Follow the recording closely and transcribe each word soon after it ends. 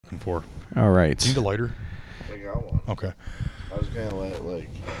looking for. All right. Do you need a lighter? I got one. Okay. I was gonna let it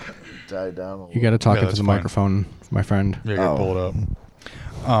die down a little. You got to talk Yeah, into that's the fine. microphone, my friend. Yeah, you gotta pull it up.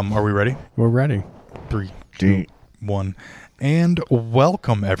 Are we ready? We're ready. 3, 2, 1. And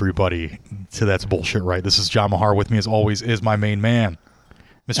welcome, everybody, to That's Bullshit Right. This is John Mahar. With me, as always, is my main man,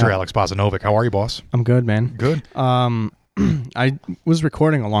 Mr. Alex Bozanovic. How are you, boss? I'm good, man. Good. I was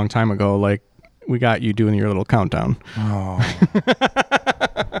recording a long time ago. Like, we got you doing your little countdown. Oh.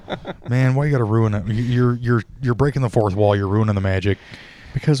 Man, why you gotta ruin it? You're breaking the fourth wall. You're ruining the magic.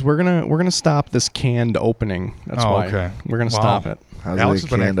 Because we're gonna stop this canned opening. That's why. Okay. We're gonna Wow. stop it. How's Alex it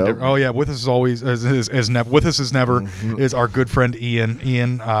has been canned acting. up? Oh yeah, with us as always, with us as never is our good friend Ian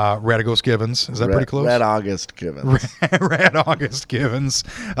Radagos Givens. Is that pretty close? Red August Givens. Rad August Givens.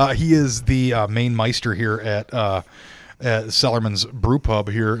 He is the main meister here at Sellerman's Brew Pub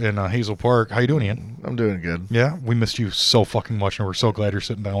here in Hazel Park. How you doing, Ian? I'm doing good. Yeah, we missed you so fucking much, and we're so glad you're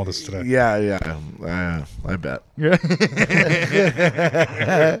sitting down with us today. Yeah. I bet. Yeah.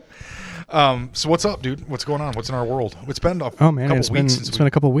 So what's up, dude? What's going on? What's in our world? It's been a Oh man, couple it's weeks been since been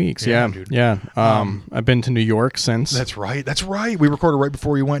a couple weeks. Yeah, Yeah, dude. yeah. I've been to New York since. That's right. We recorded right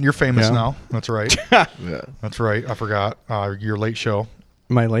before you went. You're famous Yeah. now. That's right. Yeah. That's right. I forgot your late show.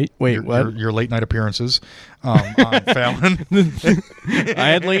 My late. Wait, what? Your late night appearances on Fallon. I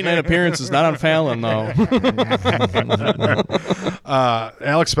had late night appearances, not on Fallon though.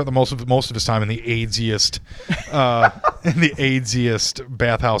 Alex spent the most of his time in the AIDSiest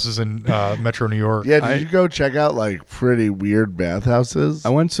bathhouses in Metro New York. Yeah, did you go check out like pretty weird bathhouses? I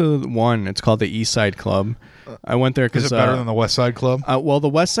went to one. It's called the East Side Club. I went there because Is it better than the West Side Club? well, the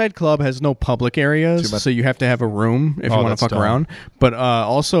West Side Club has no public areas, Too much- so you have to have a room if you want that's to fuck dumb. around. But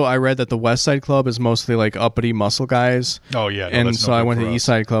also, I read that the West Side Club is mostly like uppity muscle guys. Oh yeah, no, And that's so no I good went to for the us. East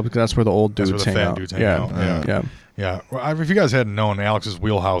Side Club because that's where the old That's dudes where the hang fat out. dudes hang yeah. out. Yeah. Yeah. Yeah. Well, if you guys hadn't known, Alex's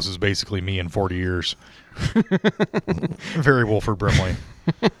wheelhouse is basically me in 40 years. Very Wilford Brimley.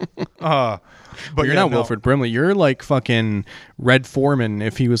 But You're yeah, not no. Wilford Brimley. You're like fucking Red Foreman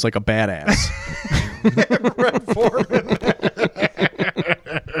if he was like a badass. Red Foreman.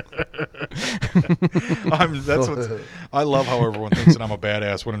 I love how everyone thinks that I'm a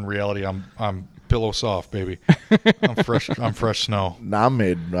badass when in reality I'm pillow soft, baby. I'm fresh snow. Nam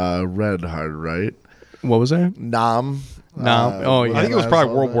made Red Hard, right? What was that? Nam. Oh, yeah. I think it was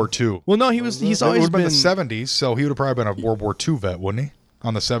probably World War II. Well, no, he's It always would have been been the 70s, so he would have probably been a World War II vet, wouldn't he?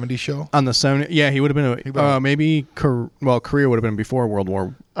 On the 70s show? on the 70s. Yeah, he would have been been- maybe Korea would have been before World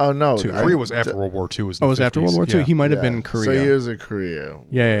War. Oh no, Korea was after World War II. Oh, it was after World War II. Yeah. He might have Yeah. been Korea. So he was a Korea.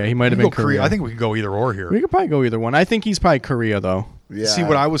 yeah, he might have We been could go Korea. Korea. I think we could go either or here. we could probably go either one. I think he's probably Korea though. Yeah. See,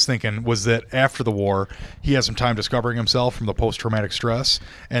 what I was thinking was that after the war, he had some time discovering himself from the post-traumatic stress,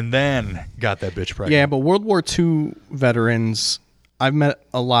 and then got that bitch pregnant. Yeah, but World War II veterans, I've met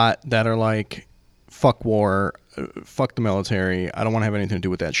a lot that are like, fuck war, fuck the military. I don't want to have anything to do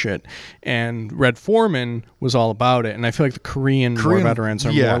with that shit. And Red Foreman was all about it. And I feel like the Korean war veterans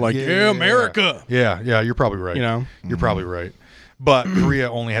are more like, America. Yeah, you're probably right. You know? You're probably right. But Korea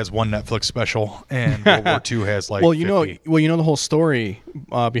only has one Netflix special, and World War II has like Well, 50. you know the whole story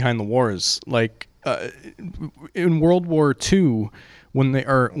behind the wars. Like in World War II, when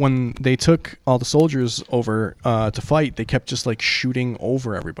they took all the soldiers over to fight, they kept just like shooting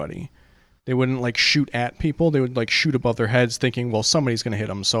over everybody. They wouldn't like shoot at people. They would like shoot above their heads, thinking, "Well, somebody's gonna hit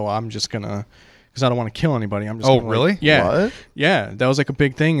them, so I'm just gonna." Because I don't want to kill anybody. I'm just. Oh, gonna, like- really? Yeah. What? Yeah, that was like a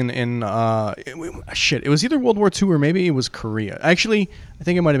big thing in shit. It was either World War II or maybe it was Korea. Actually, I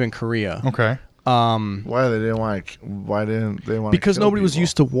think it might have been Korea. Okay. Why didn't they want? Because nobody was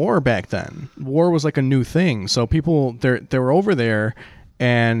used to war back then. War was like a new thing. So people they were over there,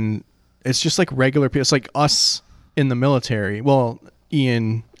 and it's just like regular people. It's like us in the military. Well,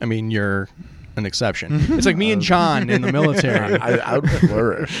 Ian, I mean, you're an exception. It's like me and John in the military. I would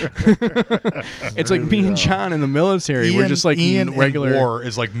flourish. It's like me and John in the military. We're just like Ian regular. in war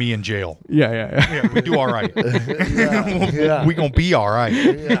is like me in jail. Yeah. Yeah, we do all right. Yeah. We gonna be all right.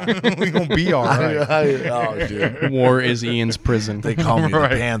 We gonna be all right. Oh, dude. War is Ian's prison. They call me Right.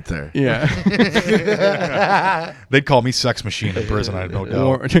 the Panther. Yeah. They'd call me sex machine in prison. I have no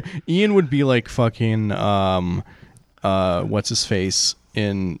doubt. Or, Ian would be like fucking what's his face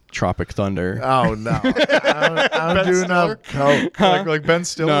in Tropic Thunder. Oh no, I'm doing Stiller? up coke. Like Ben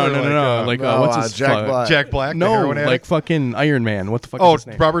Stiller. No. Like no, what's his Jack Black. Jack Black. the No, heroin like addict? fucking Iron Man. What the fuck Oh, is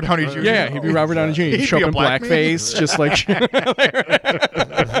his name? Robert Downey Jr. Yeah, he'd be Robert Downey Jr. He'd He'd show be up a in black man? blackface, just like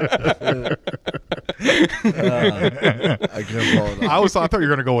I couldn't pull it off. I thought you were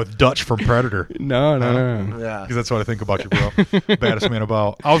gonna go with Dutch from Predator. no. Yeah. Because that's what I think about you, bro. Baddest man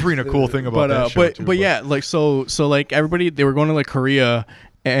about. I was reading a cool thing about that show too, But yeah, like so like everybody they were going to like Korea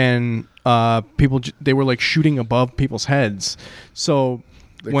and they were like shooting above people's heads. So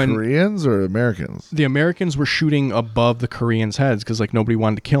The when Koreans or Americans? the Americans were shooting above the Koreans' heads because like nobody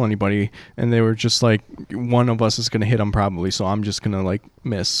wanted to kill anybody, and they were just like, one of us is gonna hit them probably, so I'm just gonna like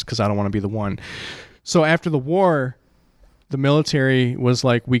miss because I don't want to be the one. So after the war, the military was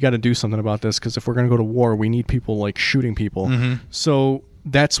like, we got to do something about this because if we're gonna go to war, we need people like shooting people. So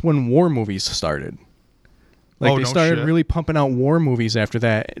that's when war movies started. Like they started really pumping out war movies after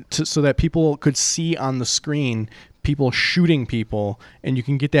that, so that people could see on the screen people shooting people, and you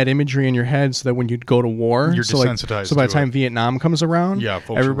can get that imagery in your head, so that when you go to war, You're desensitized So by the to time it. Vietnam comes around, Yeah,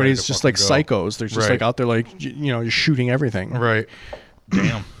 folks are everybody's ready to just like fucking go. psychos. They're just Right. like out there like just shooting everything. Right.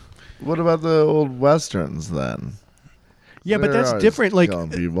 Damn. What about the old westerns then? Yeah, but They're that's always different. Like, killing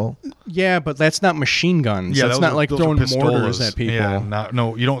people. yeah, but that's not machine guns. Yeah, that's those not are- like those are throwing mortars pistolas. at people. Yeah,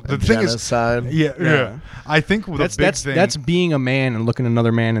 no, you don't. The thing is, Genocide. yeah. I think the big thing. That's being a man and looking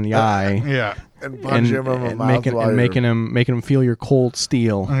another man in the eye. Yeah. And punch him in the mouth while you're- making him feel your cold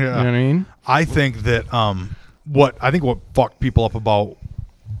steel. Yeah. You know what I mean? I think that what fucked people up about,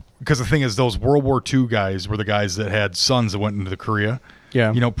 because the thing is, those World War II guys were the guys that had sons that went into the Korea.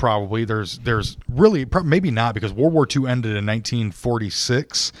 Yeah. Probably there's really maybe not, because World War II ended in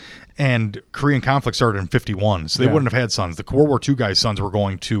 1946 and Korean conflict started in 51. So they Yeah. wouldn't have had sons. The World War II guys' sons were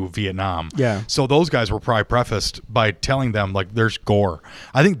going to Vietnam. Yeah. So those guys were probably prefaced by telling them like there's gore.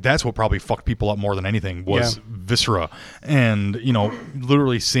 I think that's what probably fucked people up more than anything was viscera, and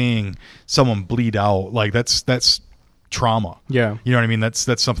literally seeing someone bleed out, like that's trauma. Yeah. You know what I mean?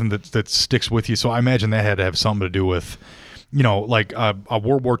 That's something that sticks with you. So I imagine that had to have something to do with, like a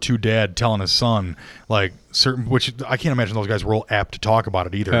World War II dad telling his son, like certain, which I can't imagine those guys were real apt to talk about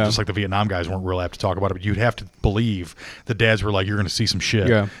it either. Yeah. Just like the Vietnam guys weren't real apt to talk about it, but you'd have to believe the dads were like, you're going to see some shit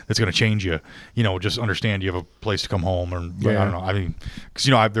that's going to change you. Just understand you have a place to come home, or I don't know. I mean, because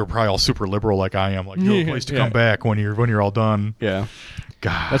they're probably all super liberal like I am. Like, you have a place to come back when you're all done. Yeah.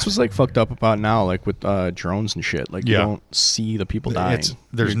 God, That's what's like fucked up about now, like with drones and shit. Like you don't see the people dying.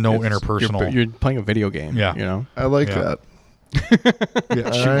 There's no interpersonal. You're playing a video game. Yeah. I like Yeah. that. Yeah,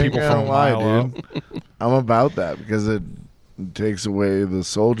 I shoot ain't people gonna from a lie, mile out. dude. I'm about that because it takes away the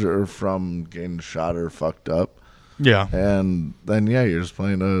soldier from getting shot or fucked up, Yeah. and then you're just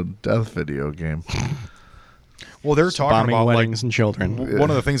playing a death video game. Well, they're talking Bombing about weddings and children. one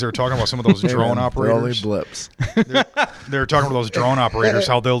of the things they were talking about, some of those drone They're only operators. blips. They're talking about those drone operators,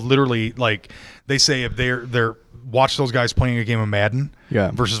 how they'll literally, like, they say if they're watch those guys playing a game of Madden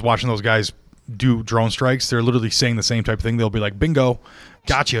versus watching those guys do drone strikes, they're literally saying the same type of thing. They'll be like, bingo,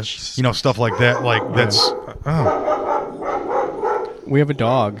 gotcha, stuff like that. Like, that's We have a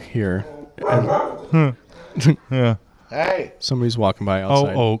dog here. And yeah. Hey, somebody's walking by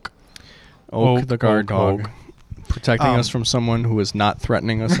outside. Oak. Oak, the guard Oak. dog. Protecting us from someone who is not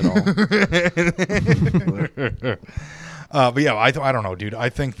threatening us at all. But yeah, I don't know, dude. I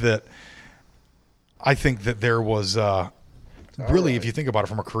think that there was really, if you think about it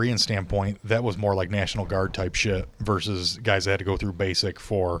from a Korean standpoint, that was more like National Guard type shit versus guys that had to go through basic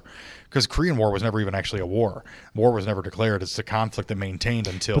because Korean War was never even actually a war. War was never declared. It's the conflict that maintained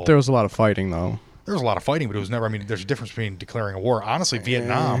until. But there was a lot of fighting, though. There was a lot of fighting, but it was never. I mean, there's a difference between declaring a war. Honestly,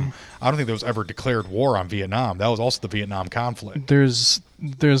 Vietnam, I don't think there was ever declared war on Vietnam. That was also the Vietnam conflict. There's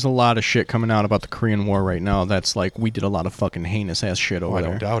a lot of shit coming out about the Korean War right now. That's like we did a lot of fucking heinous ass shit over I there.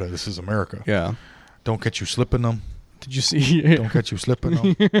 don't doubt it. This is America. Yeah. Don't catch you slipping them. Did you see? Don't catch you slipping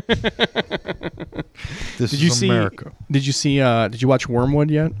them. This Did you is see? America. Did you see? Did you watch Wormwood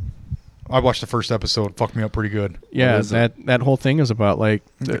yet? I watched the first episode. Fucked me up pretty good. Yeah, is it? that whole thing is about like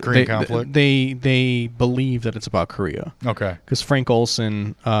The Korean conflict? They believe that it's about Korea Okay. because Frank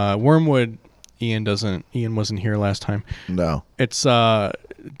Olson, Wormwood. Ian wasn't here last time. no. It's a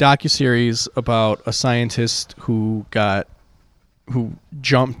docuseries about a scientist who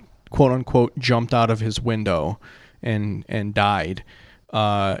jumped, quote unquote, jumped out of his window and died.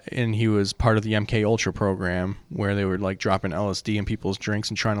 And he was part of the MK Ultra program where they were like dropping LSD in people's drinks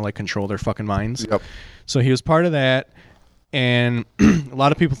and trying to like control their fucking minds. Yep. So he was part of that, and a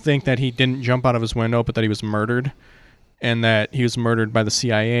lot of people think that he didn't jump out of his window, but that he was murdered, and that he was murdered by the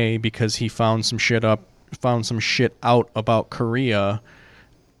CIA because he found some shit out about Korea,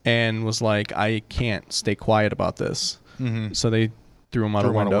 and was like, I can't stay quiet about this. Mm-hmm. So they threw him out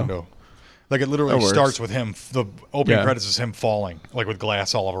a window. Like, it literally That works. starts with him. The opening Yeah. credits is him falling, like with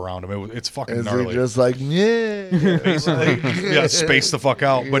glass all around him. It's fucking Is gnarly. he just like, yeah? Basically, yeah, space the fuck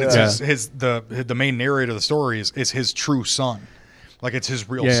out. But it's Yeah. the main narrator of the story is his true son. Like, it's his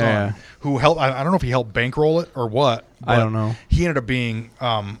real Yeah. son who helped. I don't know if he helped bankroll it or what. I don't know. He ended up being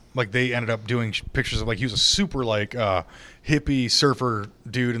like they ended up doing pictures of like he was a super like hippie surfer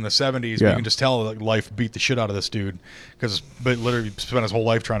dude in the 70s. But you can just tell like life beat the shit out of this dude but literally spent his whole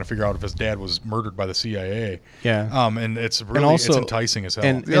life trying to figure out if his dad was murdered by the CIA. Yeah. And it's really it's enticing as hell.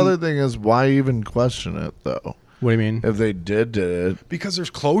 And the other thing is, why even question it though? What do you mean? If they did it, because there's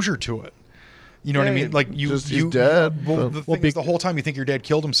closure to it. You know what I mean? Like he's dead. Well, the thing is, the whole time you think your dad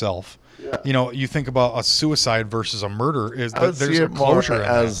killed himself. Yeah. You know, you think about a suicide versus a murder. Is that there's a closure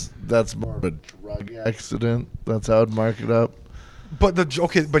as that's more of a drug accident. That's how I'd mark it up. But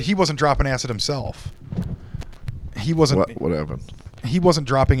but he wasn't dropping acid himself. He wasn't. What happened? He wasn't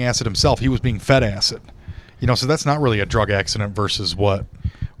dropping acid himself. He was being fed acid. You know, so that's not really a drug accident versus what.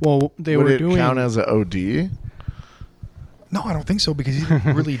 Well, Would it count as an OD? No, I don't think so because he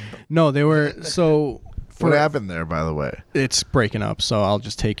didn't really. No, they were so. What happened there, by the way? It's breaking up, so I'll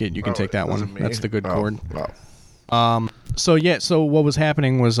just take it. You can take that one. That's the good chord. Wow. So what was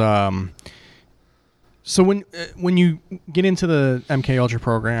happening was so when you get into the MK Ultra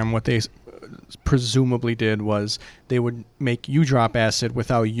program, what they presumably did was they would make you drop acid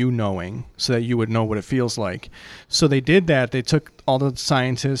without you knowing, so that you would know what it feels like. So they did that. They took all the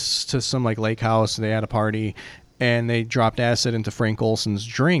scientists to some like lake house. They had a party. And they dropped acid into Frank Olson's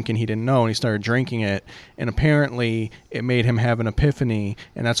drink, and he didn't know, and he started drinking it. And apparently, it made him have an epiphany,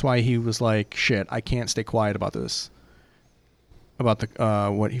 and that's why he was like, "Shit, I can't stay quiet about this." About the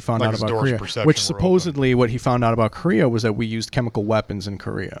what he found out about Korea, which supposedly what he found out about Korea was that we used chemical weapons in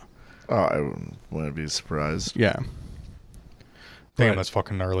Korea. Oh, I wouldn't be surprised. Yeah. Damn, that's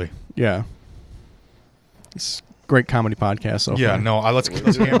fucking gnarly. Yeah. It's great comedy podcast. So yeah, no, let's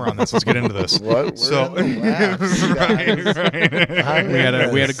hammer on this. Let's get into this. What? So right. we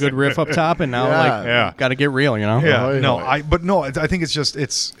had a good riff up top, and now got to get real, you know. Yeah, I think it's just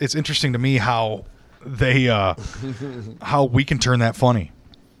it's interesting to me how they how we can turn that funny.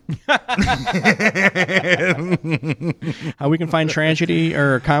 How we can find tragedy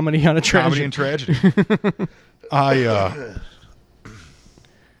or comedy out of tragedy. Comedy and tragedy.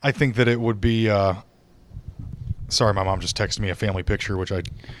 I think that it would be. Sorry, my mom just texted me a family picture, which I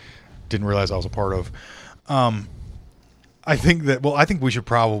didn't realize I was a part of. I think we should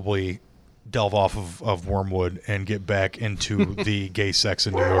probably delve off of Wormwood and get back into the gay sex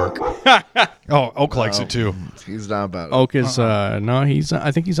in New York. Oh, Oak likes it too. He's not about it. Oak is no,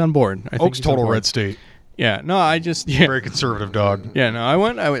 I think he's on board. Oak's total red state. Yeah, no, very conservative dog. Yeah, no, I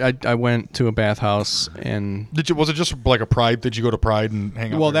went to a bathhouse and was it just like a Pride? Did you go to Pride and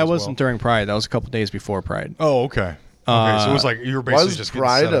hang out? Well, that wasn't during Pride. That was a couple days before Pride. Oh, okay. Okay, so it was like you were basically just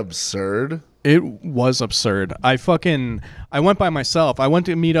Pride absurd. It was absurd. I went by myself. I went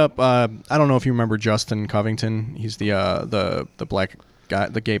to meet up. I don't know if you remember Justin Covington. He's the black guy,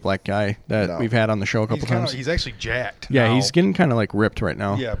 the gay black guy that we've had on the show a couple times. He's actually jacked. Yeah, now. He's getting kind of like ripped right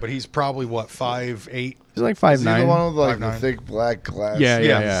now. Yeah, but he's probably what 5'8". He's like 5'9". Is he the one with like the thick black glasses?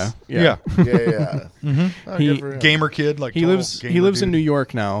 Yeah. Mm-hmm. Gamer kid. Like he lives in New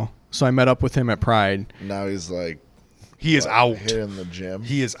York now. So I met up with him at Pride. Now he's like. He is out. Hitting the gym.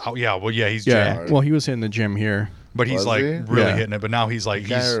 He is out. Yeah. Well, yeah. He's jacked. Well, he was hitting the gym here, but he's really hitting it. But now he's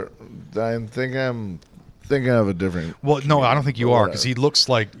like I'm thinking of a different. Well, no, I don't think you are because he looks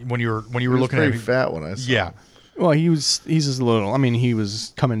like when you were looking at him. Fat when I saw. Yeah. Him. Well, he's just a little. I mean, he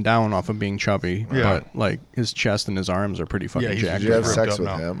was coming down off of being chubby, but like his chest and his arms are pretty fucking jacked. Did you have sex with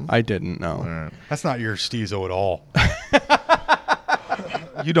him? I didn't. No. Right. That's not your steezo at all.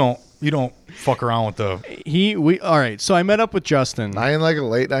 You don't fuck around with the. All right. So I met up with Justin. I ain't like a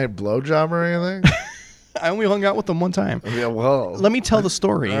late night blowjob or anything. I only hung out with him one time. Yeah, well. Let me tell the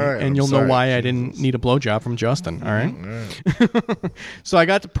story, and you'll know why I didn't need a blowjob from Justin. All right. Right. So I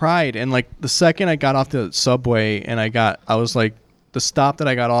got to Pride, and like the second I got off the subway, and I was like, the stop that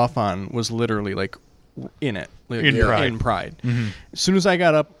I got off on was literally like in it, like, in Pride. Mm-hmm. As soon as I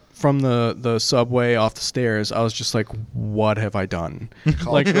got up from the subway off the stairs, I was just like, what have I done?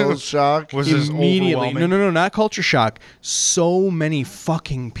 Cultural shock? Was this immediately? No, not culture shock. So many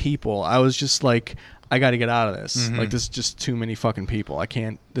fucking people. I was just like, I got to get out of this. Mm-hmm. Like, this is just too many fucking people. I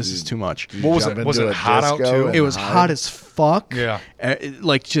can't. This is too much. What was it? Was it hot out too? It was hot as fuck. Yeah.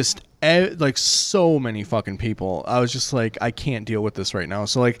 Like so many fucking people. I was just like, I can't deal with this right now.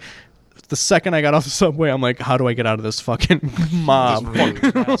 So like, the second I got off the subway, I'm like, how do I get out of this fucking mob?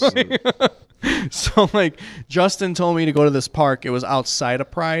 So like, Justin told me to go to this park. It was outside of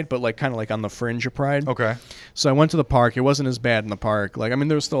Pride, but like kind of like on the fringe of Pride. Okay. So I went to the park. It wasn't as bad in the park. Like, I mean,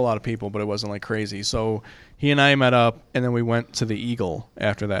 there was still a lot of people, but it wasn't like crazy. So he and I met up, and then we went to the Eagle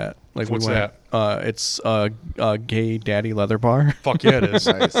after that. Like What's we went, that? It's a gay daddy leather bar. Fuck yeah, it is.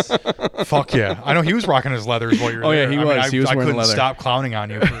 Nice. Fuck yeah. I know he was rocking his leathers while you were there. Yeah, he was. He was I wearing couldn't leather. stop clowning on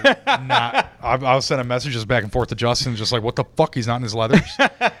you for not. I was sending messages back and forth to Justin, just like, what the fuck? He's not in his leathers.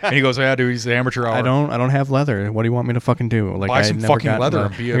 And he goes, yeah, dude, he's the amateur hour. I don't have leather. What do you want me to fucking do? Like, Buy some never fucking got leather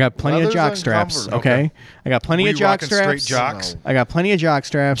and be I got plenty of Leather's jock straps. uncomfortable. Okay, I got plenty Were of you jock rocking straps. straight jocks? I got plenty of jock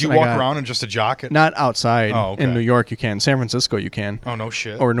straps. Do you and I walk got- around in just a jock? Not outside. Oh, okay. In New York, you can. San Francisco, you can. Oh, no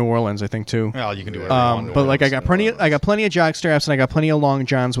shit. Or New Orleans, I think too. Well, you can do whatever you want. But like I got plenty of jock straps and I got plenty of long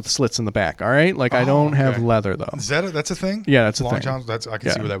johns with slits in the back. All right, like I don't have okay. leather though. Is that's a thing? Yeah, that's a Long thing. Johns. I can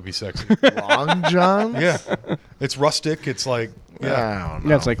Yeah. see where that would be sexy. Long John? Yeah, it's rustic. It's like I don't know.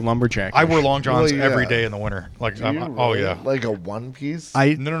 Yeah, it's like lumberjack. I wear long johns Well, yeah. every day in the winter. Like, Do you oh really? yeah. Like a one piece?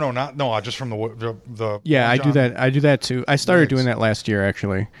 No, just from the Yeah, long I do john. that. I do that too. I started Nice. doing that last year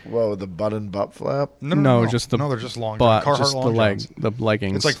actually. What, with the button butt flap? No, just the they're just long butt, Carhartt just long the leg, johns. the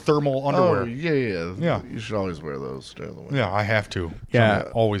leggings. It's like thermal underwear. Oh, yeah. Yeah. You should always wear those during the winter. Yeah, I have to. Yeah.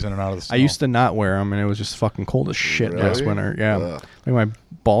 I'm always in and out of the snow. I used to not wear them, and it was just fucking cold as shit last Really? winter. Yeah, Ugh. like my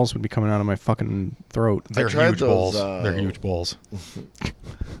balls would be coming out of my fucking throat. They're tried huge those, balls. They're huge balls.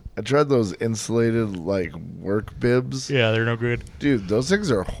 I tried those insulated, like, work bibs. Yeah, they're no good. Dude, those things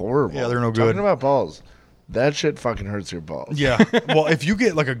are horrible. Yeah, they're no good. Talking about balls. That shit fucking hurts your balls. Yeah. Well, if you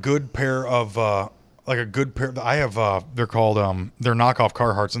get like a good pair of I have they're called they're knockoff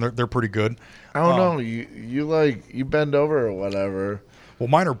Carhartts and they're pretty good. I don't know. You bend over or whatever. Well,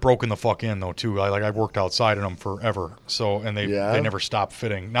 mine are broken the fuck in though too. I worked outside in them forever. So and they never stop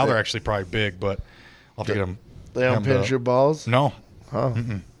fitting. Now they're actually probably big, but I'll have to get them. They don't pinch your balls? No. Huh.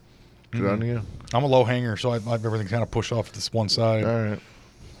 Good on you. I'm a low hanger, so I have everything kind of pushed off this one side. All right.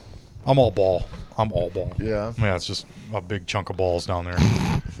 I'm all ball. Yeah. Yeah, it's just a big chunk of balls down there.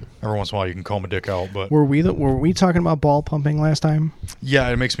 Every once in a while, you can comb a dick out, but Were we talking about ball pumping last time? yeah,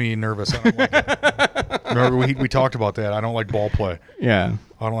 it makes me nervous. I don't like it. Remember, we talked about that. I don't like ball play. Yeah.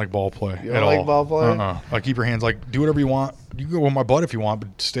 I don't like ball play You at don't like all. ball play? Like keep your hands like do whatever you want. You can go on my butt if you want,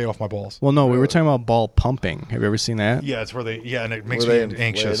 but stay off my balls. Well, no, we were talking about ball pumping. Have you ever seen that? Yeah, it's where and it makes Where they me inflate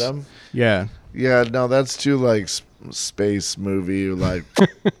anxious. them? Yeah. Yeah, no, that's too, like, space movie. Like, like,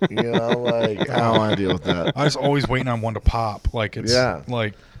 I don't want to deal with that. I was always waiting on one to pop. Like it's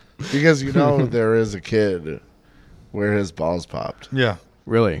like Because there is a kid where his balls popped. yeah,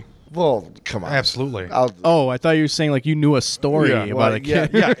 Really? Well, come on. absolutely. Oh, I thought you were saying like you knew a story Yeah, about a kid.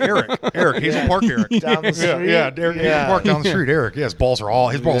 Yeah, Eric, Hazel Park, Eric. Down the street. Yeah, Eric, Hazel Park down the street, Eric. Yeah, his balls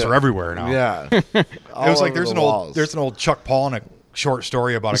are everywhere now. Yeah. It was like there's an old Chuck Palahniuk short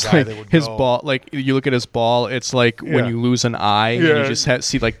story about It's a guy like that would his go, ball. Like you look at his ball, it's like when Yeah. you lose an eye and Yeah. you just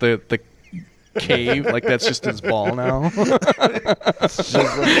see like the cave. Like that's just his ball now. There's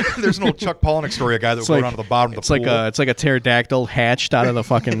an old Chuck Palahniuk story, a guy that would It's go like down to the bottom of the it's pool. like a pterodactyl hatched out of the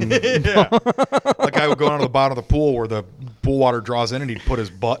fucking. Yeah. The guy would go down to the bottom of the pool where the pool water draws in, and he'd put his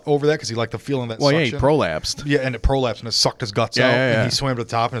butt over that because he liked the feeling of that Well, yeah, suction. he prolapsed. Yeah, and it prolapsed and it sucked his guts Yeah, out. yeah, yeah. And he swam to the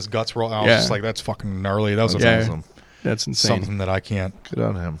top and his guts were all. I was Yeah. just like, that's fucking gnarly. That was Yeah. awesome. That's insane. something that I can't. Good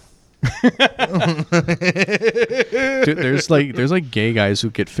on him. Dude, there's like gay guys who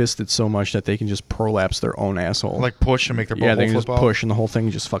get fisted so much that they can just prolapse their own asshole. Like push and make their yeah, butthole they can just flip out. push and the whole thing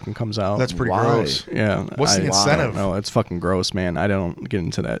just fucking comes out. That's pretty Why? gross. yeah. What's the incentive? No, it's fucking gross, man. I don't get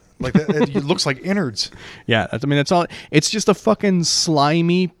into that. Like that, it looks like innards. Yeah, that's all. It's just a fucking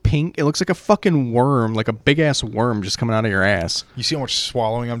slimy pink. It looks like a fucking worm, like a big ass worm just coming out of your ass. You see how much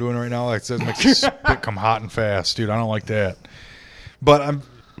swallowing I'm doing right now? Like it makes the spit come hot and fast, dude. I don't like that. But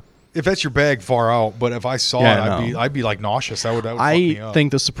if that's your bag, far out. But if I saw Yeah, it, no. I'd be like nauseous. That would fuck me I up.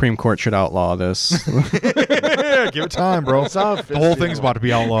 think the Supreme Court should outlaw this. Yeah, give it time, bro. That's how The whole thing's about to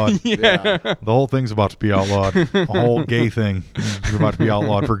be outlawed. Yeah. The whole thing's about to be outlawed. The whole gay thing is about to be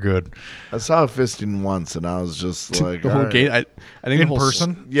outlawed for good. I saw a fisting once, and I was just like, the whole all right. gate. I think the In whole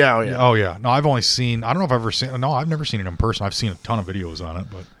person? Yeah, oh, yeah. Oh yeah. No, I've only seen. I don't know if I've ever seen. No, I've never seen it in person. I've seen a ton of videos on it,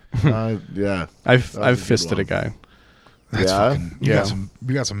 but Yeah. I've a good fisted a one. guy. that's Yeah? fucking. Yeah.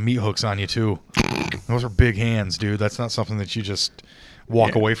 You got some meat hooks on you too. Those are big hands, dude. That's not something that you just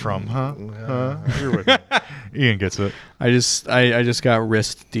walk away from, huh? You're with me. Ian gets it. I just got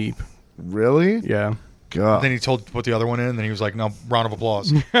wrist deep. Really? Yeah. God. Then he told to put the other one in, and then he was like, "No, round of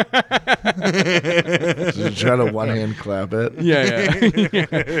applause." Did you try to one-hand clap it? Yeah.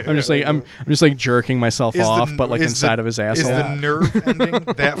 I'm just like jerking myself off, but like inside of his Is asshole. the nerve ending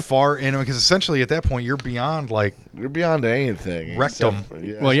that far in? Because essentially at that point you're beyond like You're beyond anything. Rectum. except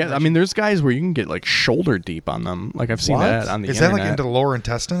for- Well, yeah. I mean, there's guys where you can get like shoulder deep on them. Like I've seen What? that on the is that internet. like into the lower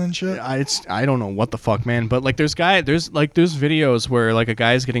intestine and shit? I don't know what the fuck, man. But like there's videos where like a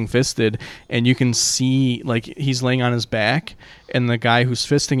guy's getting fisted and you can see he's laying on his back, and the guy who's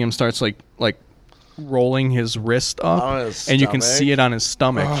fisting him starts like rolling his wrist up, On his and you can stomach? see it on his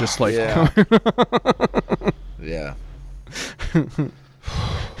stomach, just like Yeah. Yeah.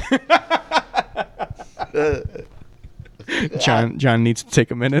 John needs to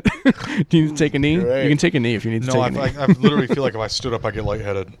take a minute. Do you need to take a knee? Great. You can take a knee if you need to No, take I, a knee. I literally feel like if I stood up, I get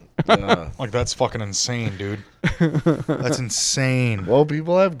lightheaded. Yeah. Like that's fucking insane, dude. That's insane. Well,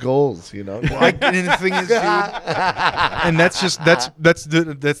 people have goals, you know. And the thing is, dude, and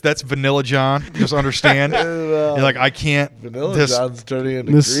that's Vanilla John. Just understand. You're like, I can't. Vanilla John's turning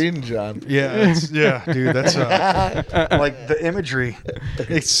into Green John. Yeah, dude. That's like the imagery.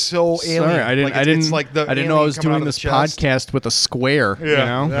 It's so alien. Sorry, I didn't. Like, I didn't. It's like the I didn't know I alien was coming out doing of this the chest. podcast with a square. Yeah. You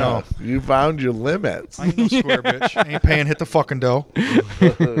know. No. You found your limits. I ain't no square bitch. Ain't paying. Hit the fucking dough.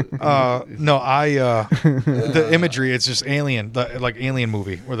 The imagery. It's just alien, like alien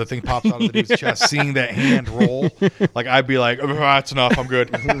movie where the thing pops out of the dude's chest. Seeing that hand roll, like I'd be like, oh, that's enough. I'm good.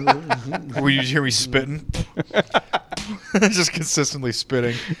 Will you just hear me spitting? Just consistently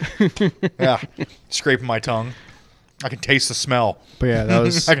spitting. Yeah, scraping my tongue. I can taste the smell. But yeah, that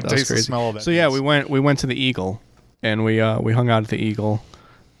was. I can that was taste the crazy. smell of that. So yeah, we went to the Eagle, and we hung out at the Eagle.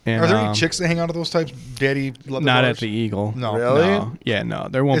 And, Are there any chicks that hang out at those types? Daddy, let the Not bars? at the Eagle. No. Really? No. Yeah, no.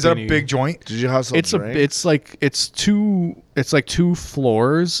 There won't. Is be that a any- big joint? Did you hustle It's drink? it's like two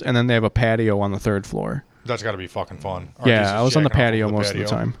floors, and then they have a patio on the third floor. That's got to be fucking fun. Aren't you Yeah, just I was on the jacking off patio over most of the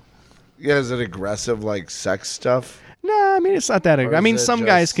patio? time. Yeah, is it aggressive like sex stuff? Nah, I mean it's not that. Or I is mean it some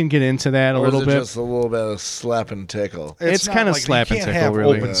guys just- can get into that a Or little is it bit. just a little bit of slap and tickle? It's not kinda like, slap and you can't tickle, have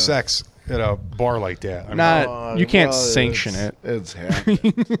really. open Yeah. sex at a bar like that. I mean, Not- you can't well, sanction it's- it. It's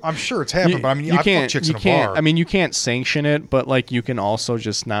happening. I'm sure it's happened, but I mean, I fuck chicks in a bar. I mean, you can't sanction it, but like you can also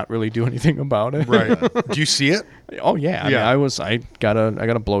just not really do anything about it. right? Do you see it? Oh yeah. Yeah. I mean, I got a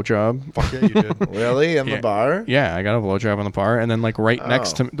blowjob. Fuck yeah, you did. Really? In Yeah. the bar? Yeah, I got a blowjob on the bar, and then like right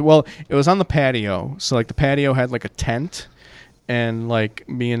next Oh. to well, it was on the patio. So like the patio had like a tent, and like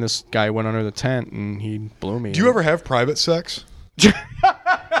me and this guy went under the tent, and he blew me. Do you ever have private sex?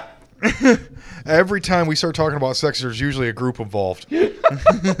 Every time we start talking about sex, there's usually a group involved.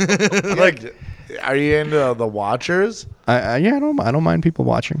 Like, are you into the watchers? Yeah, I don't mind people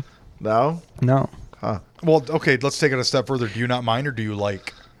watching. No? No. Well, okay, let's take it a step further. Do you not mind, or do you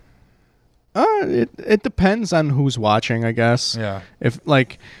like? It depends on who's watching, I guess. Yeah. If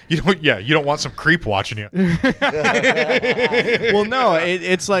like, You don't want some creep watching you. well, no,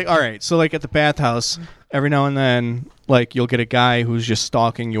 it's like, all right. So like at the bathhouse, every now and then, like you'll get a guy who's just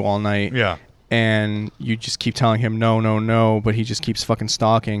stalking you all night. Yeah. And you just keep telling him no, no, no, but he just keeps fucking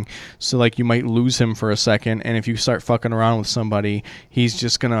stalking. So like you might lose him for a second, and if you start fucking around with somebody, he's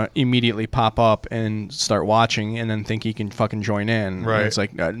just gonna immediately pop up and start watching, and then think he can fucking join in. Right. And it's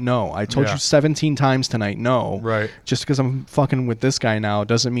like, no, I told Yeah. you 17 times tonight, no. Right. Just because I'm fucking with this guy now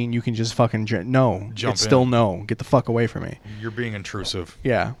doesn't mean you can just fucking no. Jump it's still in. no. Get the fuck away from me. You're being intrusive.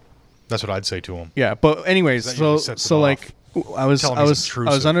 Yeah. That's what I'd say to him. Yeah, but anyways, That so usually sets so them like off. I was Tell 'em I he's was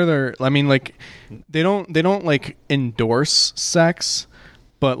intrusive. under their. I mean, like they don't like endorse sex,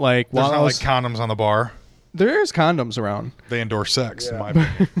 but like There's while not I was, like condoms on the bar. there's condoms around. They endorse sex, in my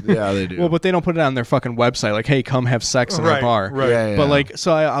opinion. Yeah, they do. Well, but they don't put it on their fucking website. Like, hey, come have sex in our Right, bar. right. Yeah, But yeah. like,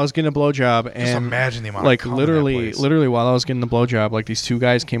 so I was getting a blowjob, and Just imagine the amount like of cum in that place. literally while I was getting the blowjob, like these two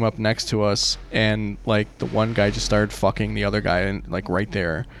guys came up next to us, and like the one guy just started fucking the other guy, and like right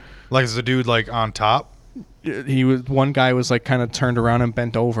there. Like, is the dude like on top? One guy was like kind of turned around and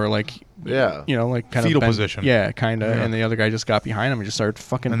bent over, like Yeah. you know, like kind of Fetal position. Yeah, kind of. Yeah. And the other guy just got behind him and just started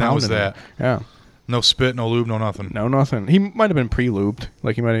fucking. And that was pounding him. Yeah. No spit, no lube, no nothing. No, nothing. He might have been pre-lubed.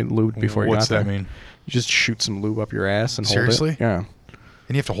 Like he might have lubed before What's he got that there. mean? You just shoot some lube up your ass and Seriously? hold it. Yeah.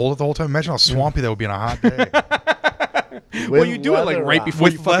 And you have to hold it the whole time? Imagine how swampy that would be on a hot day. Well, you do it like right before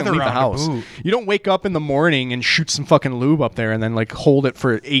With you fucking leather leave the on the house. boot. You don't wake up in the morning and shoot some fucking lube up there and then like hold it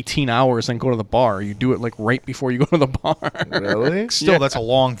for 18 hours and go to the bar. You do it like right before you go to the bar. Really? Still, that's a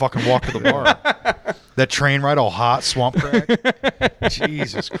long fucking walk to the bar. That train ride all hot, swamp crack.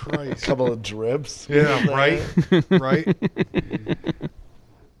 Jesus Christ. Couple of drips. Yeah, right? Right?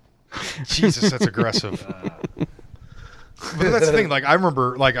 Jesus, that's aggressive. But that's the thing. Like, I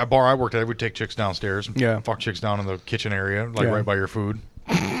remember, like, a bar I worked at, we'd take chicks downstairs. Yeah. Fuck chicks down in the kitchen area, like, Yeah. right by your food.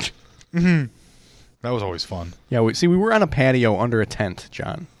 That was always fun. Yeah, we were on a patio under a tent,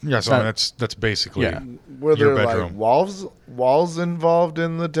 John. Yeah, so Not- that's basically Yeah. Were your there like bedroom. walls involved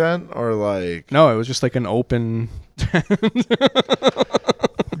in the tent, or like? No, it was just like an open.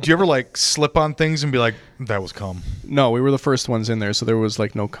 Do you ever like slip on things and be like, that was cum? No, we were the first ones in there, so there was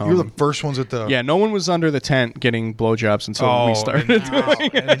like no cum. You were the first ones at the. Yeah, no one was under the tent getting blowjobs until we started.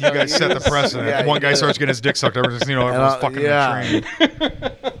 And you guys set the precedent. Yeah, One guy starts getting his dick sucked. Everyone's fucking trained.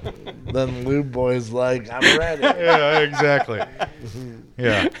 Then Lube Boy's like, I'm ready. Yeah, exactly.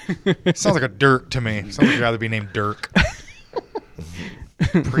 Yeah. Sounds like a Dirk to me. Sounds like a guy to be named Dirk.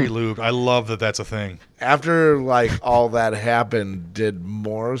 Pre-lube. I love that that's a thing. After like all that happened, did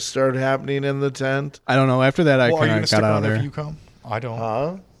more start happening in the tent? I don't know. After that, I Well, are you kind gonna of stick got out around of there. after you come? I don't.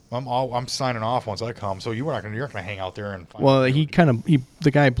 Huh? I'm signing off once I come. So you're not gonna hang out there and. Well,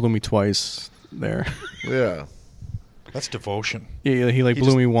 the guy blew me twice there. Yeah. That's devotion. Yeah, he blew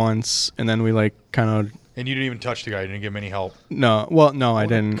just- me once, and then we like kind of. And you didn't even touch the guy. You didn't give him any help. No, well, no, I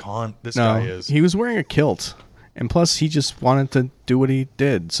What a didn't. cunt this No, guy is. he was wearing a kilt, and plus he just wanted to do what he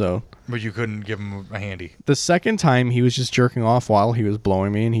did. So But you couldn't give him a handy. the second time he was just jerking off while he was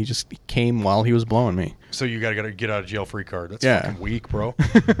blowing me, and he just came while he was blowing me. So you gotta get out of jail free card. That's Yeah. fucking weak, bro.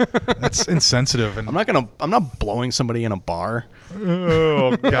 That's insensitive. And I'm not blowing somebody in a bar.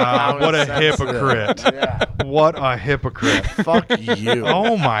 oh god, what a hypocrite! Yeah. What a hypocrite! Fuck you.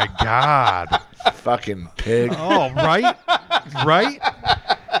 Oh my god! Fucking pig. Oh right, right.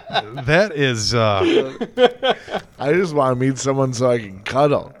 That is. I just want to meet someone so I can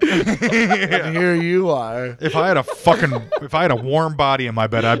cuddle. And here you are. If I had a warm body in my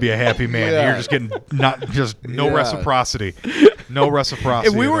bed, I'd be a happy man. Yeah. You're just getting no Yeah. reciprocity. No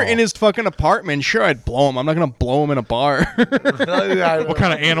reciprocity. If we at were all. in his fucking apartment, sure, I'd blow him. I'm not gonna blow him in a bar. What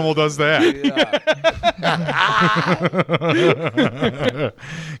kind of animal does that?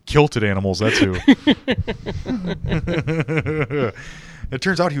 Kilted animals, that's who. It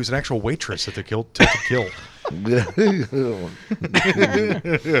turns out he was an actual waitress at the kill.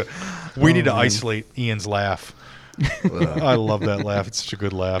 We need to isolate Ian's laugh. I love that laugh. It's such a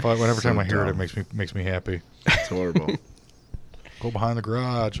good laugh. Whenever time I hear it, it makes me happy. It's horrible. Go behind the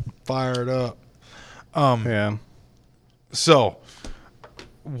garage, fire it up. Yeah. So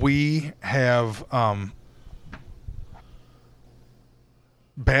we have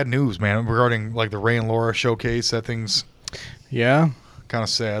bad news, man, regarding like the Ray and Laura showcase. That thing's Yeah. kind of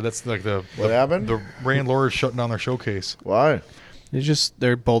sad. That's like What happened? The Ray and Laura is shutting down their showcase. Why?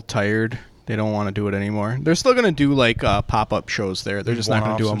 They're both tired. They don't want to do it anymore. They're still gonna do like pop-up shows there. They're just not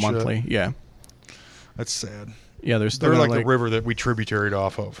gonna do a One-offs and monthly. shit? Yeah. That's sad. Yeah, they're still They're gonna, like the river that we tributaried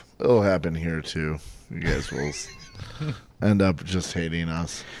off of. It'll happen here too. You guys will end up just hating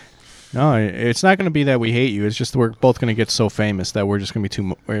us. No, it's not going to be that we hate you. It's just we're both going to get so famous that we're just going to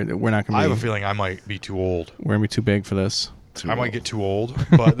be we're not going to be. I have a feeling I might be too old. We're going to be too big for this. I might get too old,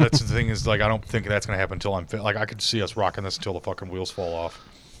 but that's the thing is, like, I don't think that's going to happen until I'm fit. Like, I could see us rocking this until the fucking wheels fall off.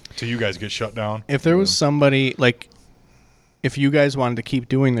 Till you guys get shut down. If there was somebody, like, if you guys wanted to keep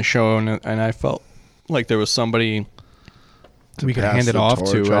doing the show and I felt like there was somebody we could pass hand it the off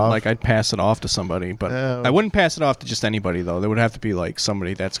torch to, off? I'd pass it off to somebody. But Yeah. I wouldn't pass it off to just anybody, though. There would have to be, like,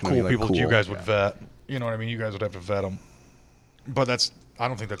 somebody that's going to Cool be, like, people cool. that you guys would vet. You know what I mean? You guys would have to vet them. But I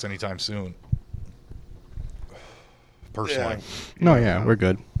don't think that's anytime soon. Personally. No, yeah, we're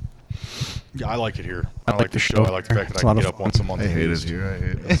good. Yeah, I like it here. I I like like the the show. show. I like the fact that It's I a can lot get of up once a month. I and hate it use- here. I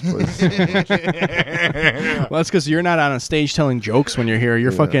hate this place. Well, that's because you're not on a stage telling jokes when you're here.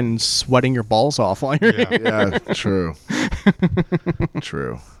 You're fucking sweating your balls off while you're Yeah. here. Yeah, true.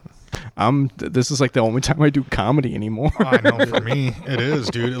 True. This is like the only time I do comedy anymore. I know, for me, it is,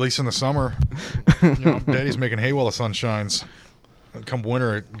 dude. At least in the summer. You know, Daddy's making hay while the sun shines. Come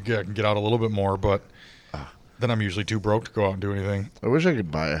winter, I can get out a little bit more, but then I'm usually too broke to go out and do anything. I wish I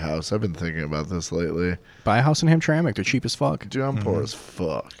could buy a house. I've been thinking about this lately. Buy a house in Hamtramck. They're cheap as fuck. Dude, I'm poor as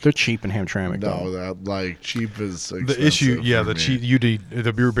fuck. They're cheap in Hamtramck. No, though. that like cheap is The issue, expensive yeah, for the me. cheat,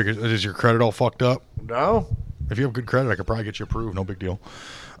 the beer big is your credit all fucked up. No, If you have good credit, I could probably get you approved. No big deal.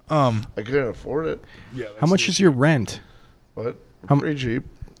 I couldn't afford it. Yeah. How much is your rent? But How- pretty cheap,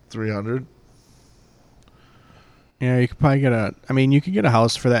 300. Yeah, you could probably get you could get a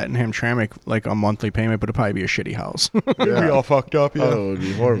house for that in Hamtramck, like a monthly payment, but it'd probably be a shitty house. Yeah. Be all fucked up, yeah. Oh, it would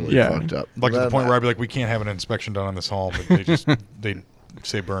be horribly Yeah. fucked up. Like to the Then point where I'd be like, we can't have an inspection done on this home, but they just they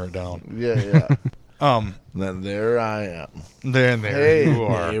say burn it down. yeah. Then there I am. There Hey, you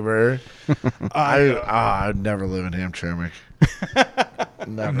are. neighbor. I'd never live in Hamtramck.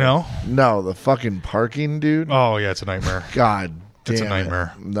 Never. No. No, the fucking parking, dude. Oh yeah, it's a nightmare. God damn It's a it.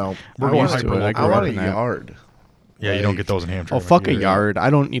 nightmare. No. We're I'm going used to it. hyper. I I grew up want a in that. yard. Yeah, you don't get those in Hamtramck. Oh, fuck a Yeah. yard.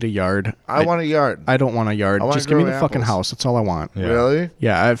 I don't need a yard. I want a yard. I don't want a yard. I wanna Just give me grow the fucking apples. house. That's all I want. Yeah. Really?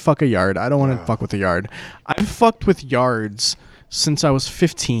 Yeah, I fuck a yard. I don't want to fuck with a yard. I've fucked with yards since I was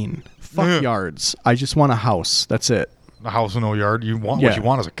 15. Fuck Yeah. yards. I just want a house. That's it. a house with no yard. You want what you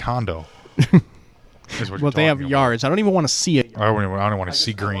want is a condo. Well, they have yards. I don't even want to see it. I don't want to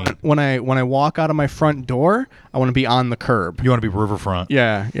see green. When I walk out of my front door, I want to be on the curb. You want to be riverfront.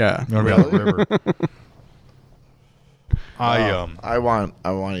 Yeah. You want to be on the river. I want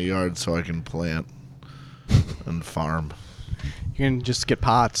a yard so I can plant and farm. You can just get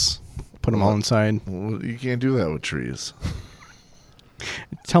pots, put them all inside. Well, you can't do that with trees.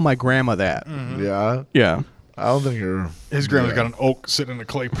 Tell my grandma that. Mm-hmm. Yeah. Yeah. I don't think you're. His grandma's got an oak sitting in a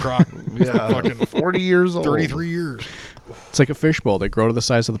clay pot. Yeah. Fucking 40 years old. 33 years. It's like a fishbowl. They grow to the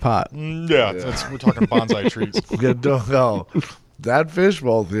size of the pot. Yeah. We're talking bonsai trees. Yeah, don't know. That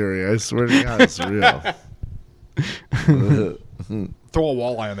fishbowl theory, I swear to God, it's real. Throw a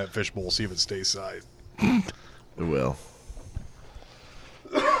walleye on that fishbowl, see if it stays sized. It will.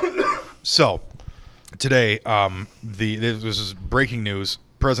 So, today, this is breaking news.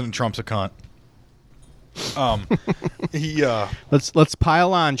 President Trump's a cunt. Let's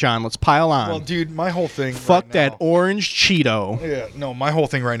pile on, John. Let's pile on. Well, dude, my whole thing. Fuck right that now, orange Cheeto. Yeah, no, my whole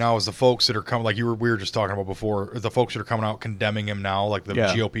thing right now is the folks that are coming, like we were just talking about before, the folks that are coming out condemning him now, like the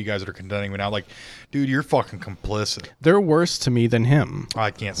GOP guys that are condemning him now. Like, dude, you're fucking complicit. They're worse to me than him.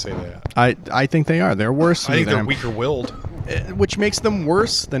 I can't say that. I think they are. They're worse to I me think than they're him. weaker-willed. Which makes them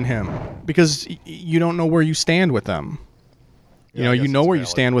worse than him because you don't know where you stand with them. Yeah, I guess you know that's where you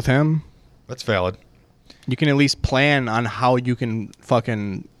valid. stand with him. That's valid. You can at least plan on how you can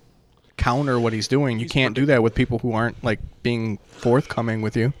fucking counter what he's doing. You can't do that with people who aren't like being forthcoming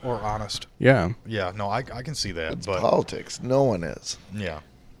with you. Or honest. Yeah. Yeah, no, I can see that. It's but politics. No one is. yeah.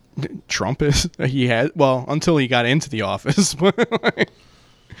 Trump is until he got into the office.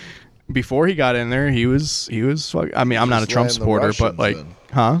 Before he got in there, he was I mean, I'm not a Trump supporter, but like,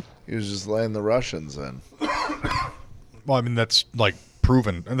 He was just letting the Russians in. Well, I mean, that's like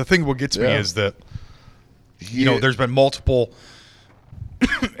proven. And the thing what gets me Yeah. is that there's been multiple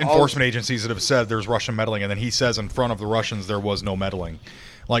enforcement agencies that have said there's Russian meddling, and then he says in front of the Russians there was no meddling.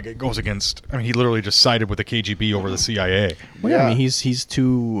 Like, it goes against. I mean, he literally just sided with the KGB over the CIA. well, yeah. I mean, he's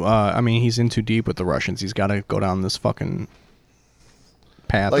too. He's in too deep with the Russians. He's got to go down this fucking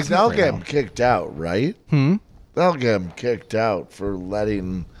path. Like, they'll get now. him kicked out, right? They'll get him kicked out for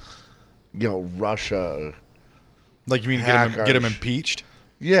letting, Russia. Like, you mean get him impeached?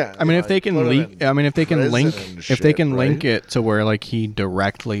 Yeah. I mean, if they can link, if they can link right? it to where like he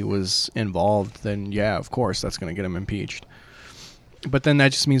directly was involved, then yeah, of course that's going to get him impeached. But then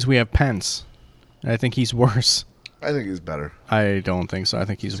that just means we have Pence. And I think he's worse. I think he's better. I don't think so. I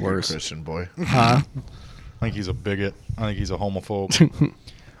think he's He's a worse. Christian boy. Huh? I think he's a bigot. I think he's a homophobe.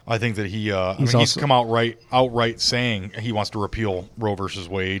 I think that he's come outright saying he wants to repeal Roe versus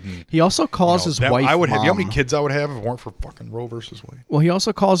Wade. And He also calls his wife I would have. mom. You know how many kids I would have if it weren't for fucking Roe versus Wade? Well, he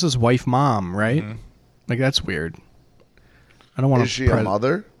also calls his wife mom, right? Mm-hmm. Like, that's weird. I don't want to. Is she a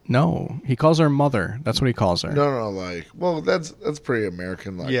mother? No, he calls her mother. That's what he calls her. No, like, well, that's pretty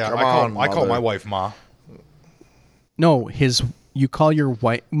American. Like, Yeah, come I call on, my wife Ma. No, you call your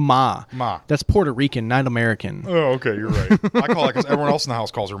wife Ma. Ma. That's Puerto Rican, not American. Oh, okay, you're right. I call it because everyone else in the house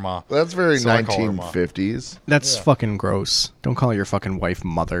calls her Ma. That's very So I call her Ma. 1950s. That's fucking gross. Don't call your fucking wife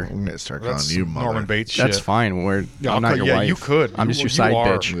mother. I'm gonna start calling That's you mother. Norman Bates That's shit. fine. I'm not your wife. You could. I'm just your You side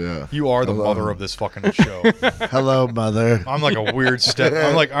are. bitch. Yeah. You are the Hello. mother of this fucking show. Hello, mother. I'm like a weird step.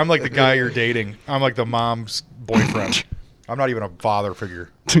 I'm like the guy you're dating. I'm like the mom's boyfriend. I'm not even a father figure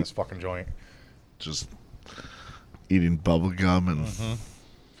in this fucking joint. Just eating bubble gum and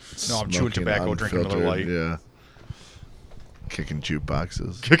No, I'm chewing smoking tobacco, drinking Miller unfiltered, Lite. Yeah. Kicking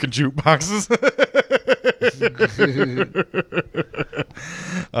jukeboxes. Kicking jukeboxes.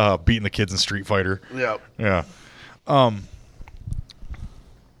 Beating the kids in Street Fighter. Yep. Yeah. I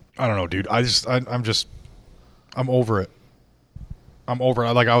don't know, dude. I'm over it. I'm over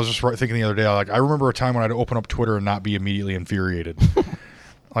it. Like, I was just thinking the other day, I remember a time when I'd open up Twitter and not be immediately infuriated.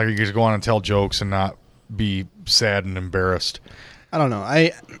 Like, you just go on and tell jokes and not be sad and embarrassed. I don't know.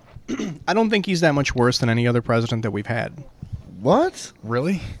 I don't think he's that much worse than any other president that we've had. What?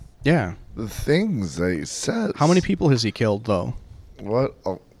 Really? Yeah. The things that he says. How many people has he killed, though? What?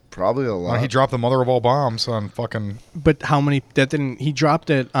 Oh, probably a lot. He dropped the mother of all bombs on fucking... But how many? He dropped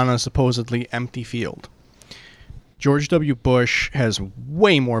it on a supposedly empty field. George W. Bush has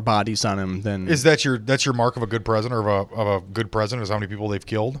way more bodies on him than... That's your mark of a good president, or of a good president, is how many people they've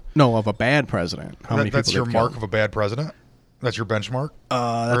killed? No, of a bad president. How many That's people your they've mark killed. of a bad president? That's your benchmark?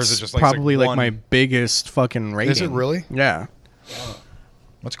 That's or is it just like probably like one- my biggest fucking rating. Is it really? Yeah.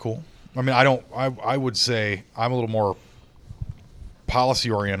 That's cool. I mean, I would say I'm a little more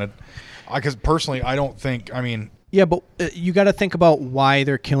policy oriented. Because personally, I don't think, Yeah, but you got to think about why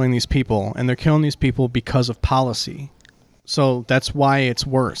they're killing these people, and they're killing these people because of policy. So that's why it's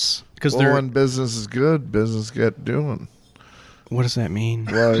worse. Because when business is good, business get doing. What does that mean?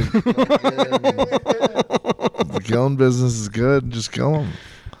 Well, if the killing business is good, just kill them.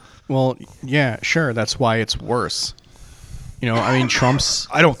 Well, yeah, sure. That's why it's worse. I mean, Trump's...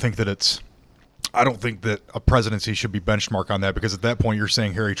 I don't think that a presidency should be benchmarked on that, because at that point you're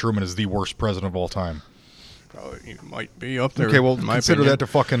saying Harry Truman is the worst president of all time. He might be up there. Okay, well, consider that to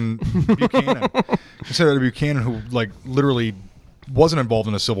fucking Buchanan. Consider that to Buchanan, who literally wasn't involved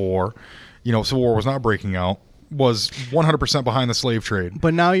in a civil war. Civil war was not breaking out. Was 100% behind the slave trade.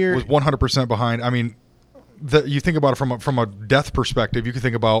 But now was 100% behind. I mean, you think about it from a death perspective. You can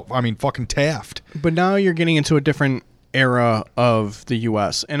think about, fucking Taft. But now you're getting into a different era of the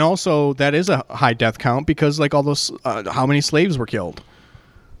U.S. And also, that is a high death count because, all those, how many slaves were killed?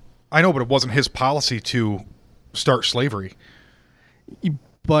 I know, but it wasn't his policy to start slavery.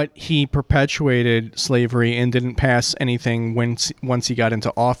 But he perpetuated slavery and didn't pass anything once he got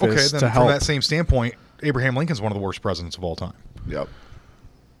into office to help. From that same standpoint, Abraham Lincoln's one of the worst presidents of all time. Yep.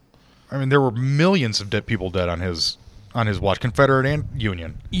 There were millions of people dead on his watch, Confederate and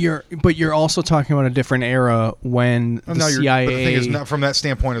Union. But you're also talking about a different era when the CIA. But the thing is, not from that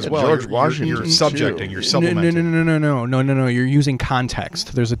standpoint as well. George Washington. You're subjecting. You're supplementing. No. You're using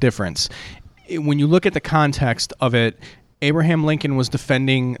context. There's a difference. When you look at the context of it, Abraham Lincoln was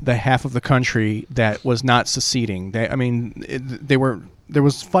defending the half of the country that was not seceding. There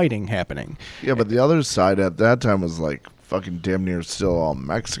was fighting happening. Yeah, but the other side at that time was fucking damn near still all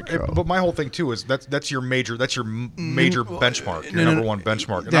Mexico. But my whole thing too is that's your major benchmark, your number one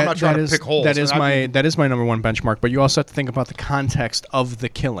benchmark. And I'm not trying to pick holes. That is my number one benchmark. But you also have to think about the context of the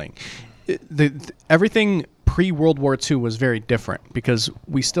killing. Everything pre-World War II was very different because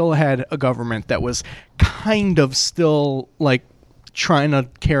we still had a government that was kind of still trying to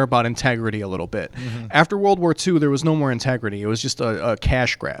care about integrity a little bit. Mm-hmm. After World War II, there was no more integrity. It was just a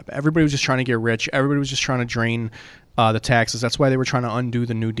cash grab. Everybody was just trying to get rich. Everybody was just trying to drain the taxes. That's why they were trying to undo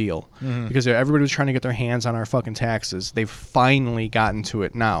the New Deal. Mm-hmm. Because everybody was trying to get their hands on our fucking taxes. They've finally gotten to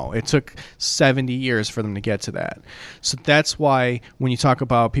it now. It took 70 years for them to get to that. So that's why when you talk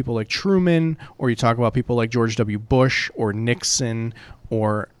about people like Truman, or you talk about people like George W. Bush or Nixon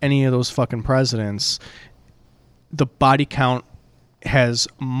or any of those fucking presidents, the body count has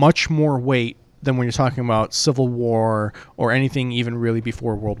much more weight than when you're talking about Civil War or anything even really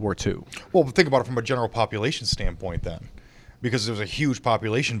before World War II. Well, think about it from a general population standpoint then, because there was a huge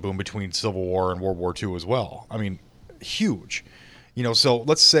population boom between Civil War and World War II as well. Huge. So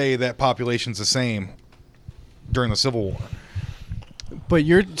let's say that population's the same during the Civil War. But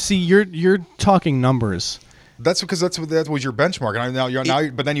you're talking numbers. That's because that was your benchmark,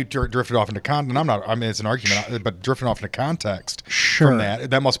 and but then you drifted off into context. It's an argument, but drifting off into context. Sure. From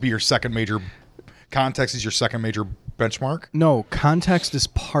that must be your second major. Context is your second major benchmark? No, context is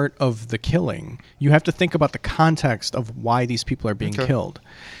part of the killing. You have to think about the context of why these people are being killed.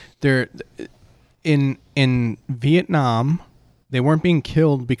 They're in Vietnam, they weren't being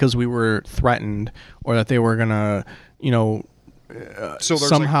killed because we were threatened or that they were gonna,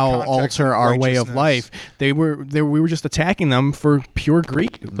 somehow alter our way of life. We were just attacking them for pure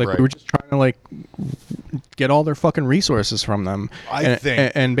greed. We were just trying to get all their fucking resources from them.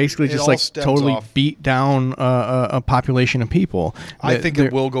 And basically just totally beat down a population of people. I think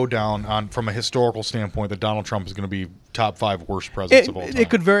it will go down from a historical standpoint that Donald Trump is going to be top 5 worst presidents of all time. It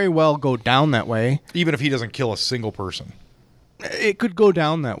could very well go down that way. Even if he doesn't kill a single person. It could go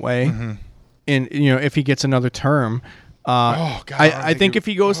down that way. Mm-hmm. And if he gets another term. I think if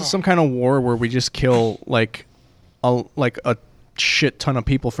he goes to some kind of war where we just kill a shit ton of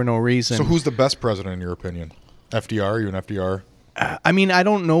people for no reason. So who's the best president in your opinion? FDR? Are you an FDR? I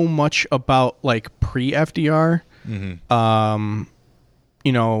don't know much about pre-FDR. Mm-hmm.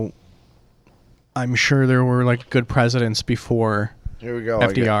 I'm sure there were good presidents before. Here we go.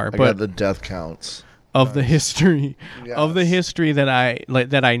 FDR, I got the death counts. Of the history,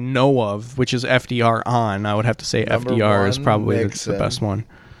 that I know of, which is FDR on, I would have to say Number FDR is probably the best one.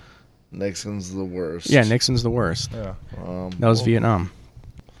 Nixon's the worst. Yeah, Nixon's the worst. Yeah, that was Vietnam.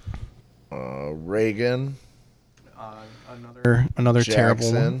 Reagan. Another Jackson.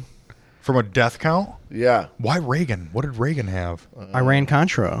 terrible one. From a death count? Yeah. Why Reagan? What did Reagan have?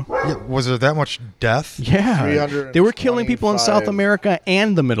 Iran-Contra. Yeah, was there that much death? Yeah. They were killing people in South America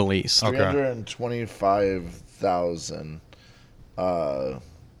and the Middle East. 325,000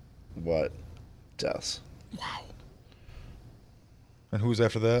 deaths. Wow. And who's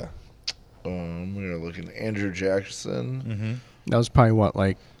after that? We were looking at Andrew Jackson. Mm-hmm. That was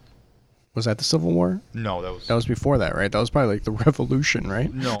probably Was that the Civil War? No, That was before that, right? That was probably like the Revolution,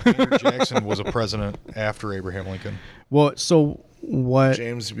 right? no. Andrew Jackson was a president after Abraham Lincoln. Well, so what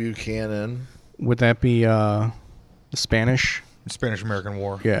James Buchanan. would that be? The Spanish? Spanish American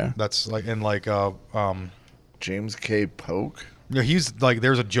War. Yeah. That's like James K. Polk. Yeah, he's like,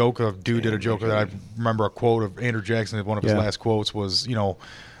 there's a joke of dude did a joke that I remember a quote of Andrew Jackson. One of his last quotes was,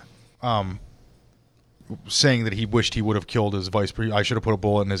 saying that he wished he would have killed his vice president. I should have put a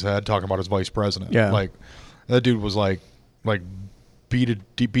bullet in his head, talking about his vice president. Yeah. Like, that dude was like beat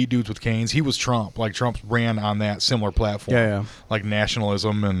dudes with canes. He was Trump. Like, Trump ran on that similar platform. Yeah. Like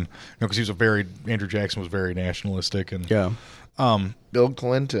nationalism and, because he was Andrew Jackson was very nationalistic. And Yeah. Bill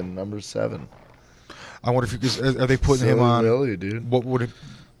Clinton, number 7. I wonder if are they putting him Silly on? Willy, dude. What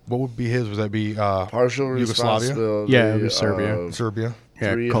would be his? Would that be Partial Yugoslavia? responsibility. Yeah, it'd be Serbia. Serbia?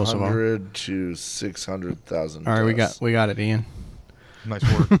 Yeah, Kosovo. 300 to 600,000. All right, we got it, Ian. Nice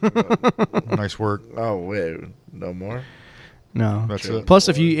work. Nice work. Oh wait, no more. No. That's it. Plus,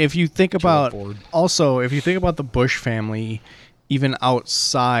 if you think about forward. also if you think about the Bush family, even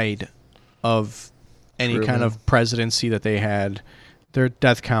outside of any Truman. kind of presidency that they had, their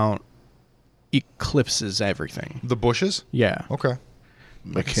death count eclipses everything. The Bushes? Yeah. Okay.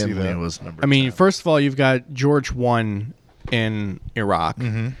 McKinley that. was number. I mean, 10. first of all, you've got George I in Iraq.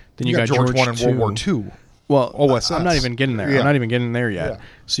 Mm-hmm. Then you got George I in II. World War II. Well, OSS. I'm not even getting there. Yeah. I'm not even getting there yet. Yeah.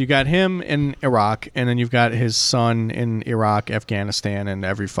 So you got him in Iraq, and then you've got his son in Iraq, Afghanistan, and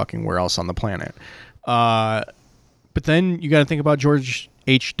every fucking where else on the planet. But then you got to think about George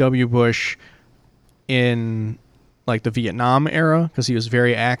H.W. Bush in like the Vietnam era, because he was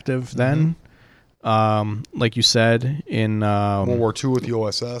very active then. Like you said, in World War II with the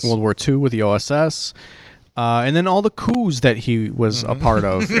OSS. World War II with the OSS. And then all the coups that he was a part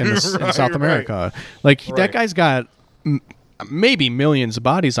of in South America. Like, that guy's got maybe millions of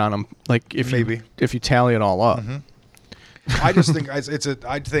bodies on him, like if you tally it all up. I just think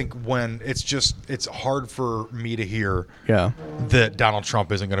I think when it's hard for me to hear that Donald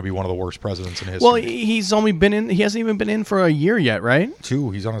Trump isn't going to be one of the worst presidents in history. Well, he hasn't even been in for a year yet, right? 2.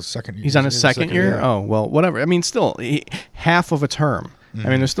 He's on his second year. He's on his second year? Yeah. Oh, well, whatever. I mean, still, half of a term. I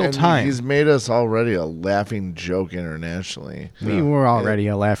mean, there's still And time. He's made us already a laughing joke internationally. We were already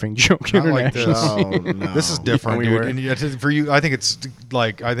a laughing joke Not like internationally. this. Oh, no. This is different, Yeah, we dude. were. And for you, I think it's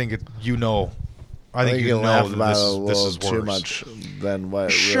like I think you know you know laugh that about it a this little is too worse. much than what.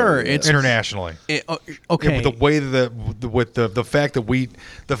 It Sure, really it's is. Internationally. Okay. Yeah, but the way with the fact that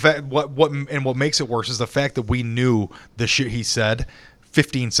what makes it worse is the fact that we knew the shit he said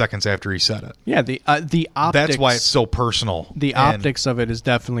 15 seconds after he said it. Yeah, the optics. That's why it's so personal. The And- optics of it is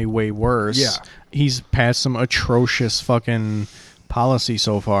definitely way worse. Yeah. He's passed some atrocious fucking policy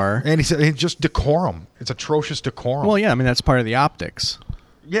so far. And he said it's just decorum. It's atrocious decorum. Well, yeah, I mean that's part of the optics.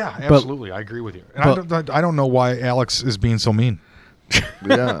 yeah, absolutely. I agree with you. And I don't know why Alex is being so mean.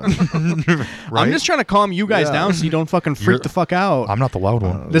 Yeah. Right? I'm just trying to calm you guys Yeah. down so you don't fucking freak the fuck out. I'm not the loud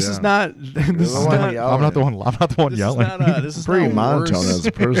one. This Yeah. is not. This is the one not. yelling. I'm not the one. I'm not the one This is yelling. not. This is Pretty not monotone worse. as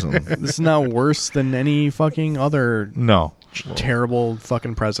a person. This is not worse than any fucking other No. terrible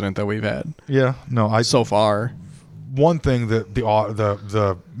fucking president that we've had Yeah. No. so far. One thing that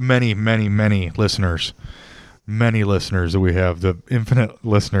the many listeners that we have, the infinite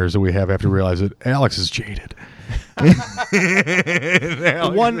listeners that we have to realize that Alex is jaded.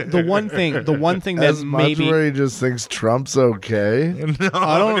 The one thing that As much maybe where he just thinks Trump's okay. No,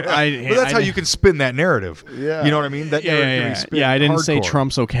 I don't. but that's how you can spin that narrative. Yeah. You know what I mean? That narrative can be Yeah. spin I didn't say hardcore.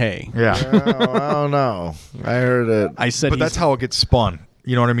 Trump's okay. Yeah. Oh, I don't know. I heard it. I said, But that's how it gets spun.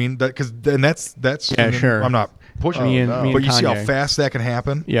 You know what I mean? That's Yeah, I mean, sure. I'm not pushing Me it, and- me and but you see how Kanye. fast that can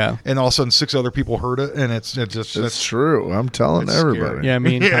happen. Yeah. And all of a sudden, 6 other people heard it, and it's just It's true. I'm telling It's everybody. Yeah,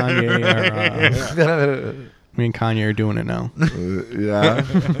 me and Kanye are doing it now. Yeah.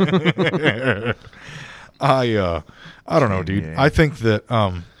 I don't know, dude. Yeah. I think that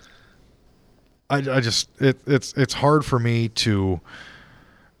I just it's hard for me to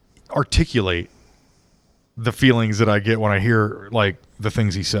articulate the feelings that I get when I hear like the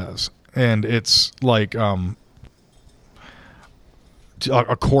things he says, and it's like a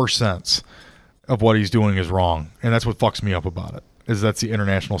core sense of what he's doing is wrong, and that's what fucks me up about it. Is that's the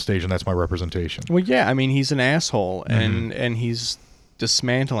international stage, and that's my representation. Well, yeah, I mean he's an asshole, and he's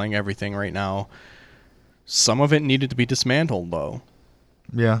dismantling everything right now. Some of it needed to be dismantled, though.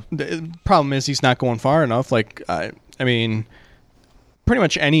 Yeah. The problem is he's not going far enough. Like, I mean, pretty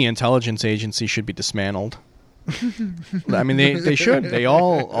much any intelligence agency should be dismantled. I mean, they should. They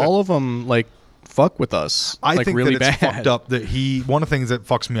all of them like fuck with us. I like, think really that it's bad. fucked up that one of the things that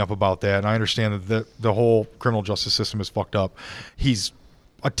fucks me up about that, and I understand that the whole criminal justice system is fucked up. He's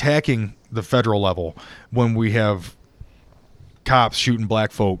attacking the federal level when we have cops shooting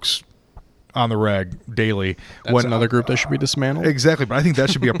black folks on the reg daily. That's another group that should be dismantled. Exactly, but I think that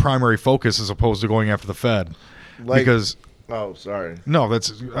should be a primary focus as opposed to going after the Fed. Because oh, sorry. No, it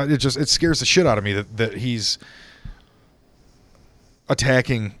scares the shit out of me that he's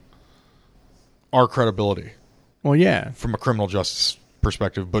attacking our credibility. Well, yeah, from a criminal justice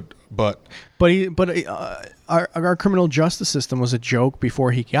perspective, but our criminal justice system was a joke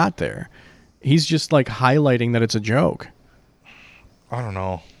before he got there. He's just like highlighting that it's a joke. I don't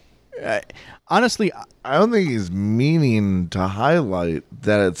know. Honestly, I don't think he's meaning to highlight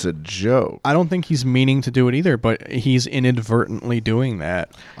that it's a joke. I don't think he's meaning to do it either, but he's inadvertently doing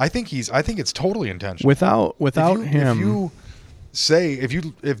that. I think it's totally intentional. Without him,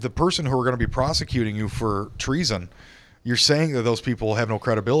 if the person who are going to be prosecuting you for treason, you're saying that those people have no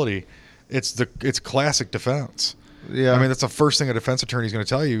credibility, it's classic defense. Yeah. I mean, that's the first thing a defense attorney is going to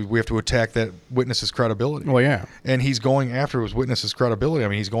tell you. We have to attack that witness's credibility. Well, yeah. And he's going after his witness's credibility. I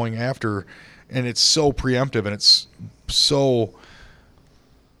mean, he's going after, and it's so preemptive and it's so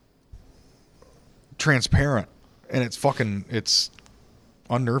transparent, and it's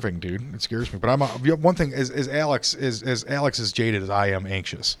unnerving, dude. It scares me. But one thing is Alex is as jaded as I am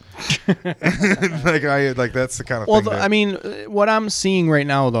anxious. That's the kind of thing. Well, I mean, what I'm seeing right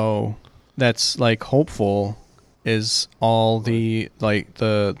now though, that's like hopeful, is all the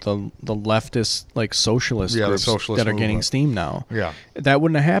leftist like socialist groups that are getting steam now. Yeah, that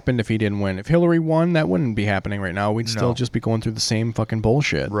wouldn't have happened if he didn't win. If Hillary won, that wouldn't be happening right now. We'd still just be going through the same fucking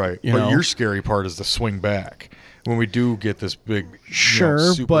bullshit. Right. You know? Your scary part is the swing back when we do get this big.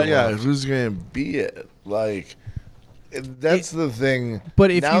 But who's gonna be it? Like, that's the thing. But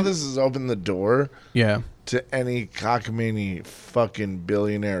if now this has opened the door. Yeah. To any cockamamie fucking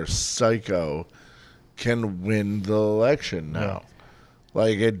billionaire psycho can win the election now. Yeah.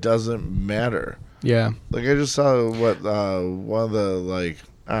 Like, it doesn't matter. Yeah. Like, I just saw one of the,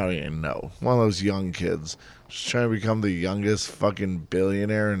 I don't even know, one of those young kids just trying to become the youngest fucking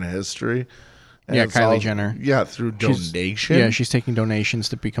billionaire in history. And yeah, Kylie Jenner. Yeah, through donation. She's taking donations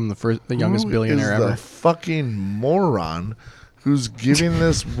to become the youngest billionaire ever. The fucking moron who's giving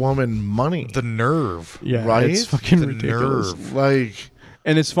this woman money? The nerve. Yeah, right? It's fucking ridiculous. Nerve. Like,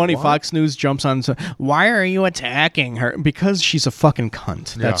 and it's funny, what? Fox News jumps on to, why are you attacking her? Because she's a fucking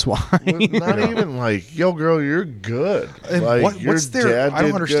cunt. Yeah. That's why. not even like, yo, girl, you're good. And like, what's your dad I don't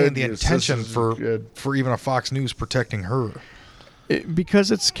did understand good, the your intention sisters for did good. for even a Fox News protecting her.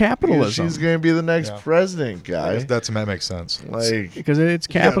 Because it's Because capitalism. she's gonna be the next president, guy. That makes sense. Like, Because it's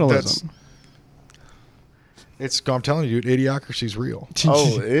capitalism. I'm telling you, dude, idiocracy's real.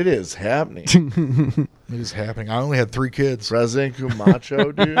 oh, it is happening. It is happening. I only had 3 kids. President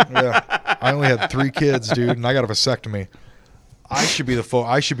Camacho, dude. Yeah, I only had 3 kids, dude, and I got a vasectomy. I should be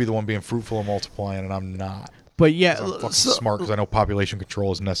the one being fruitful and multiplying, and I'm not. But yeah, I'm fucking smart because I know population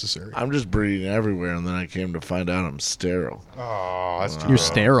control is necessary. I'm just breeding everywhere, and then I came to find out I'm sterile. Oh, that's too you're bad.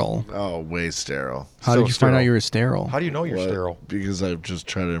 sterile. Oh, way sterile. How So did you find out sterile. you were sterile? How do you know you're What? sterile? Because I've just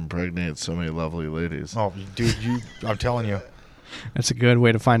tried to impregnate so many lovely ladies. Oh, dude, I'm telling you. That's a good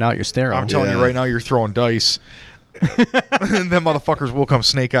way to find out you're sterile. I'm telling you Yeah. right now, you're throwing dice. And them motherfuckers will come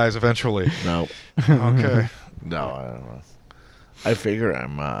snake eyes eventually. No, Okay. no, I don't know. I figure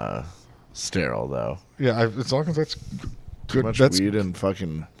I'm sterile though. Yeah, as long as that's Too good. much That's weed and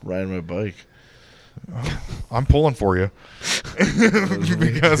fucking riding my bike. I'm pulling for you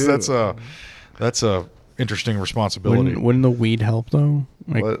because too. that's a interesting responsibility. Wouldn't the weed help though?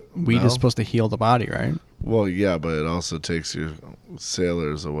 Like What? weed No. is supposed to heal the body, right? Well, yeah, but it also takes your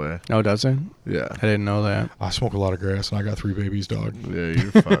sailors away. Oh, does it? Yeah, I didn't know that. I smoke a lot of grass and I got 3 babies, dog. yeah,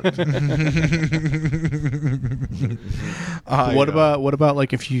 you're fucked. What about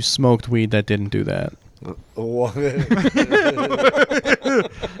like if you smoked weed that didn't do that? What?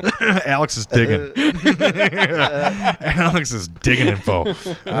 Alex is digging. Alex is digging info.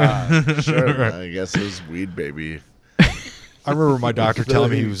 Sure, I guess it was weed, baby. I remember my doctor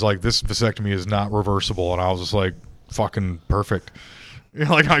telling me, he was like, "This vasectomy is not reversible," and I was just like, "Fucking perfect." You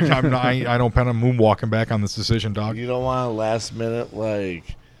know, like I don't plan on moonwalking back on this decision, dog. You don't want a last minute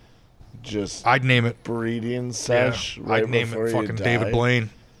just I'd name it. breeding sesh. Yeah, Right I'd name before it you fucking die? David Blaine.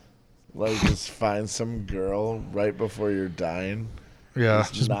 Like, just find some girl right before you're dying. Yeah,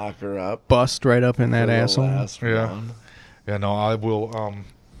 Just knock her up. Bust right up in that for the asshole. last Yeah. round. yeah. No, I will.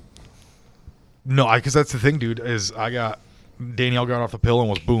 No, because that's the thing, dude. Is Danielle got off the pill and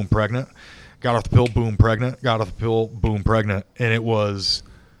was boom pregnant. Got off the pill, boom pregnant. Got off the pill, boom pregnant, and it was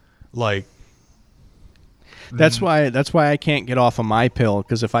like That's why I can't get off of my pill,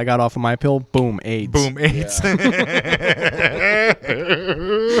 because if I got off of my pill, boom, AIDS. Boom, AIDS.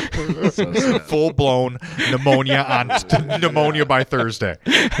 Full blown pneumonia on pneumonia by Thursday.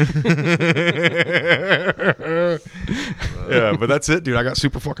 Yeah, but that's it, dude. I got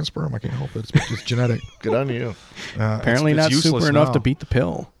super fucking sperm. I can't help it. It's just genetic. Good on you. Apparently not super enough to beat the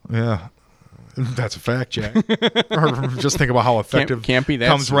pill. Yeah. That's a fact, Jack. Or just think about how effective can't be that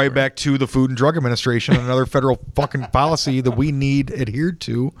comes super. right back to the Food and Drug Administration, another federal fucking policy that we need adhered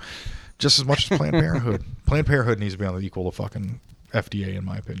to just as much as Planned Parenthood. Planned Parenthood needs to be on the equal to fucking FDA, in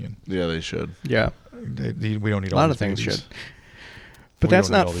my opinion. Yeah, they should. Yeah. We don't need a all lot these of things babies. should. But We that's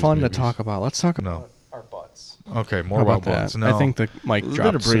don't need not all these fun to babies. talk about. Let's talk No. about our butts. Okay, more How about that? butts. No. I think the mic It's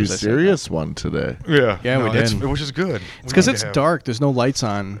been dropped. a pretty serious one today. Yeah. Yeah, we it's- did. Which is good. It's because it's dark. There's no lights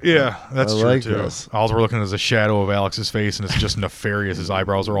on. Yeah, that's I true like too. this. All we're looking at is a shadow of Alex's face, and it's just nefarious. His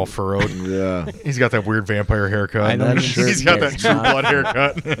eyebrows are all furrowed. Yeah. He's got that weird vampire haircut. I don't That He's got that shirt True gets Blood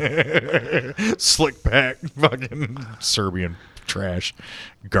haircut. Slick back, fucking Serbian trash,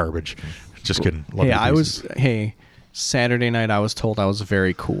 garbage. Just kidding. Love Hey, you pieces. Saturday night I was told I was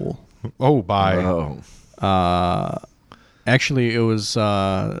very cool. Oh, bye. Oh. Actually, it was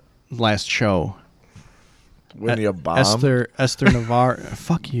last show. When you bombed. Esther Navarre.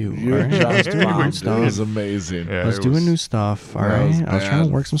 Fuck you. You all right? I was just doing new bombed. It stuff. was amazing. Yeah, I was it doing new stuff. All That right. was I was trying to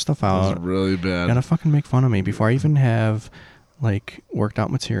bad. work some stuff It was out. really bad. Gotta fucking make fun of me before I even have like worked out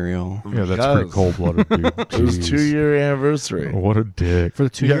material. Yeah, that's pretty Because cold-blooded, dude. It was Jeez. 2-year anniversary. What a dick. For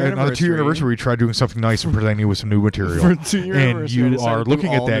the 2-year on the 2-year anniversary. anniversary, we tried doing something nice and presenting you with some new material. For the 2-year and anniversary, I you decided are to do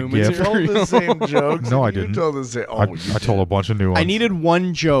looking at all that new gift. You told the same jokes. No, I You didn't. told the same. Oh, I you told a bunch of new ones. I needed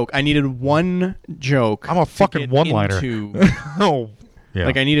one joke. I'm a fucking one-liner. Oh, yeah.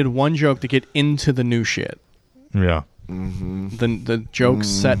 Like I needed one joke to get into the new shit. Yeah. The jokes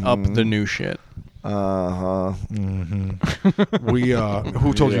set up the new shit. Uh-huh. We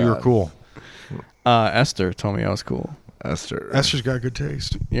who told you you were Yeah. cool? Esther told me I was cool. Esther. Esther's got good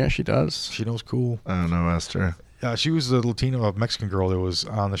taste. Yeah, she does. She knows cool. I don't know, Esther. Yeah, she was the Latino Mexican girl that was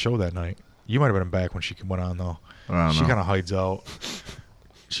on the show that night. You might have been back when she went on though. I don't She know. kind of hides out.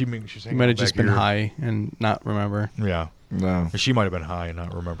 She's You hanging might out have just back been here. high and not remember. Yeah, No. she might have been high and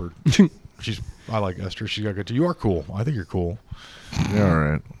not remembered. I like Esther. She's got good. You are cool. I think you're cool. You're all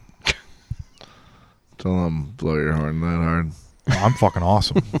right. Don't let him blow your horn that hard. I'm fucking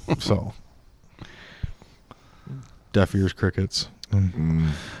awesome. So, deaf ears, crickets.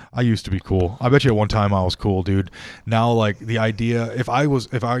 I used to be cool. I bet you at one time I was cool, dude. Now, like the idea, if I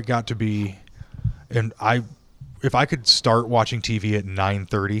got to be, if I could start watching TV at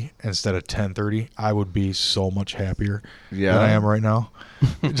 9:30 instead of 10:30, I would be so much happier Yeah. than I am right now.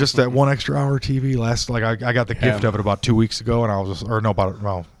 Just that one extra hour of TV I got the gift of it about 2 weeks ago, and I was just,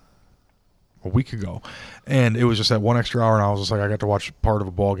 a week ago, and it was just that one extra hour, and I was just like, I got to watch part of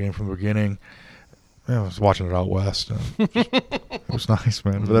a ball game from the beginning. Yeah, I was watching it out west. It was nice,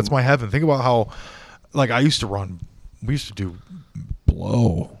 man. But that's my heaven. Think about how, like, we used to do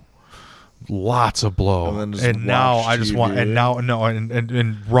blow. Lots of blow, And then just and now watch I just want, TV. and now no,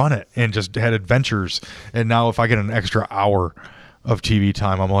 and run it, and just had adventures. And now if I get an extra hour of TV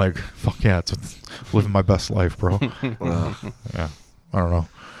time, I'm like, fuck yeah, it's living my best life, bro. Yeah, I don't know.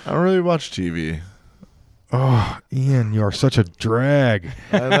 I don't really watch TV. Oh, Ian, you are such a drag.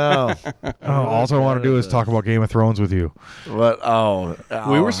 I know. All I want to do is talk about Game of Thrones with you. What? Oh, We I'll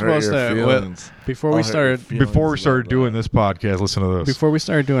were hurt supposed your to feelings. before I'll we hurt your started feelings Before we about started that. doing this podcast, listen to this. Before we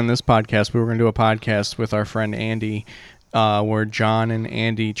started doing this podcast, we were going to do a podcast with our friend Andy, where John and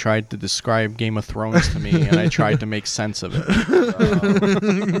Andy tried to describe Game of Thrones to me, and I tried to make sense of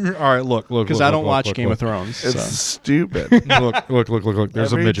it All right, look. because I don't watch Game of Thrones. It's So. stupid. Look.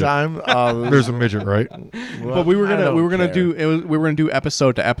 There's Every a midget. time, There's a midget, right? But we were gonna do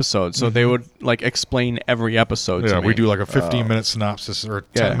episode to episode, so they would like explain every episode. Yeah, to me. we do like a 15-minute synopsis or a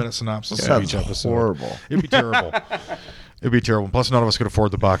 10-minute synopsis of Sounds each episode. horrible. It'd be terrible. It'd be terrible. Plus, none of us could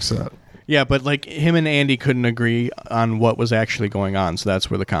afford the box set. Yeah, but like him and Andy couldn't agree on what was actually going on, so that's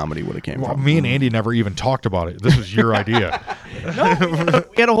where the comedy would have came Well, from. me and Andy never even talked about it. This was your idea. We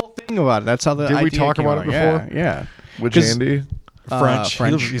had a whole thing about it. That's how the Did we idea talk came about it out. before? Yeah. Which 'Cause- Andy? French.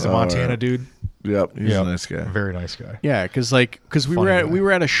 French. He's a Montana dude. Yep, he's Yeah, a nice guy. Very nice guy. Yeah, because we Funny were guy. we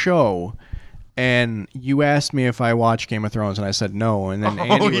were at a show, and you asked me if I watched Game of Thrones, and I said no, and then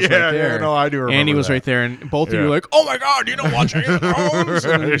Andy was yeah, right there. yeah, no, I do remember Andy was that. right there, and both of you Yeah. were like, "Oh my god, you don't watch Game of Thrones!"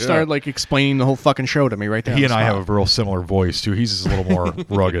 And then you started like explaining the whole fucking show to me right there. He on and the I spot. have a real similar voice too. He's just a little more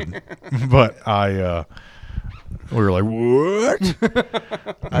rugged, but We were like, what?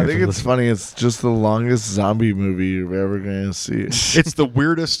 I think it's funny. It's just the longest zombie movie you're ever going to see. It's the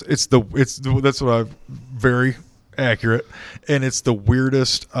weirdest. That's what I'm very accurate. And it's the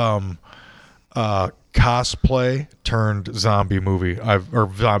weirdest cosplay turned zombie movie or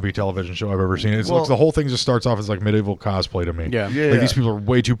zombie television show I've ever seen. It's like the whole thing just starts off as like medieval cosplay to me. Yeah. Like these people are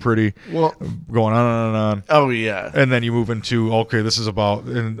way too pretty. Well, going on and on. Oh yeah. And then you move into okay, this is about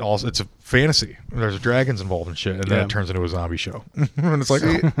and also it's a fantasy. There's dragons involved and shit, and then it turns into a zombie show. And it's like,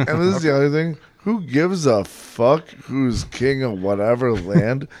 See, and this is the other thing. Who gives a fuck who's king of whatever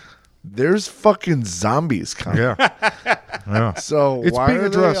land? There's fucking zombies coming. yeah. So It's why being are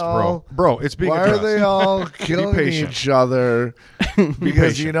addressed, they all, bro. It's being why addressed. are they all killing patient. each other?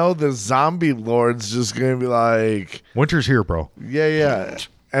 Because patient. the zombie lord's just gonna be like, Winter's here, bro. yeah,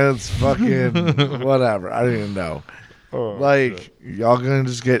 and it's fucking whatever. I don't even know. Like y'all gonna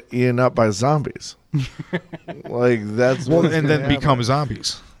just get eaten up by zombies? Like that's Well, what's and gonna then happen. become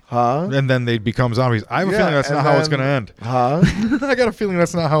zombies. Huh? And then they become zombies. I have a feeling that's and not how it's then- going to end. Huh? I got a feeling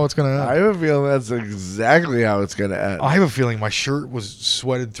that's not how it's going to I end. have a feeling that's exactly how it's gonna end. I have a feeling my shirt was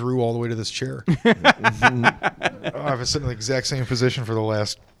sweated through all the way to this chair. I've been sitting in the exact same position for the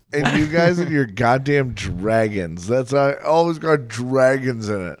last. And you guys and your goddamn dragons. That's I always got dragons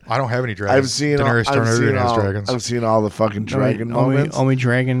in it. I don't have any dragons. I've seen Daenerys Targaryen has all, dragons. I've seen all the fucking dragon moments. Only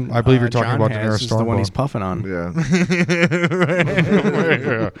dragon. I believe you're talking John about has Daenerys is the one he's Stormborn. puffing on. Yeah.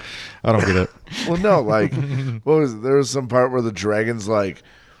 I don't get it. Well, no, like what was there was some part where the dragons like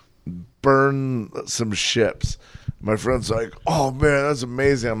burn some ships. My friend's like, "Oh man, that's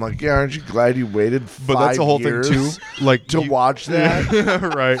amazing." I'm like, "Yeah, aren't you glad you waited 5 But that's the whole years thing too. Like to watch that?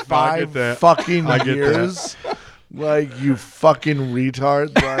 right? I 5 get that. fucking I get that. years." Like you fucking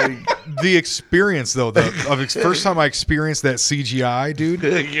retard! Like The experience though, first time I experienced that CGI, dude,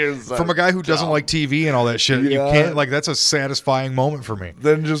 you're so from a guy who doesn't dumb. like TV and all that shit, you Yeah. can't like. That's a satisfying moment for me.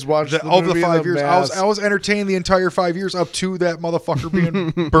 Then just watch the Of the movie 5 The years, Mask. I was entertained the entire 5 years up to that motherfucker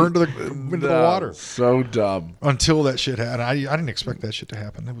being burned into the No, water. So dumb. Until that shit happened, I didn't expect that shit to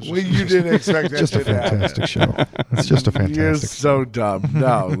happen. It was Well, you didn't expect that just a shit to happen. fantastic show. It's just a You're fantastic. so dumb.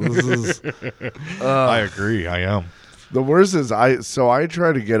 No, this is I agree. I am. the worst. Is I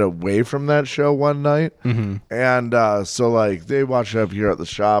tried to get away from that show one night, and so like they watched it up here at the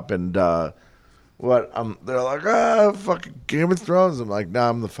shop, and they're like, fucking Game of Thrones. I'm like, nah,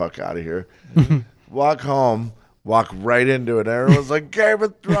 I'm the fuck out of here. Walk home. Walk right into it. Everyone's like, Game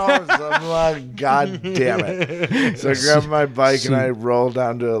of Thrones. I'm like, God damn it. So I grabbed my bike and I rolled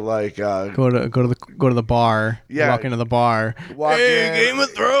down to like Go to the bar. Yeah. Walk into the bar. walk in. Game of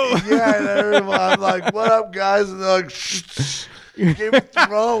Thrones. Yeah, and everyone, I'm like, what up, guys? And they're like, shh, Game of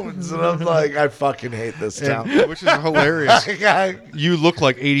Thrones. And I'm like, I fucking hate this town. Which is hilarious. I You look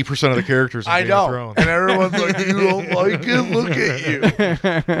like 80% of the characters in Game of know. Thrones. And everyone's like, you don't like it? Look at you.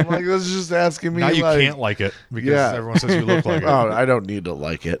 I'm like, that's just asking me. Now you like, can't like it because Yeah. everyone says you look like it. Oh, I don't need to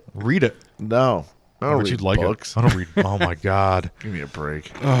like it. Read it. No. I don't But read you'd like books. it. I don't read. Oh my God. Give me a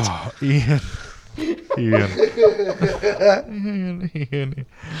break. Oh, Ian.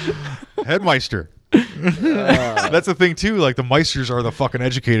 Headmeister. That's the thing too. Like the Meisters are the fucking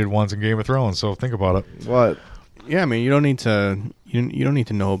educated ones in Game of Thrones. So think about it. What? Yeah, I mean, you don't need to. You don't need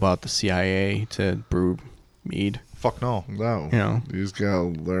to know about the CIA to brew mead. Fuck no. No. You know. You just gotta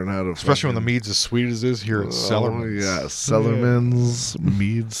learn how to. Especially when the fucking- mead's as sweet as it is here at Cellarman's. Yeah, Cellarman's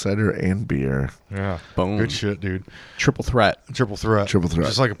mead, cider, and beer. Yeah. Boom. Good shit, dude. Triple threat. Triple threat. Triple threat.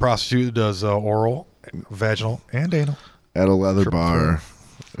 Just like a prostitute that does oral, vaginal, and anal. At a leather Triple bar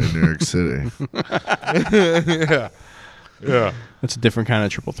in New York City. Yeah. Yeah. That's a different kind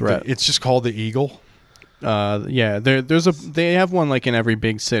of triple threat. It's just called the Eagle. Yeah, they have one like in every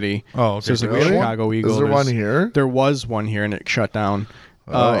big city. Oh, okay. So there's like Really? the Chicago Eagle. Is there one There's- here? There was one here and it shut down.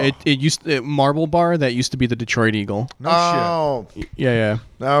 Oh. It Marble Bar that used to be the Detroit Eagle. No Oh, Yeah.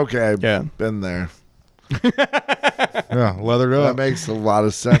 okay. Yeah. Been there. shit. Yeah. Leathered That up. makes a lot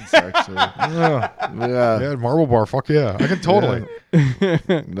of sense, actually. Yeah. Yeah. Yeah. Marble Bar. Fuck yeah. I can totally.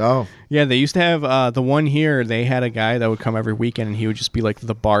 No. Yeah, they used to have the one here. They had a guy that would come every weekend and he would just be like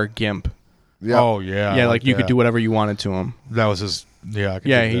the bar gimp. Yeah. Oh yeah. Yeah, like you could that. do whatever you wanted to him. That was his. Yeah. I could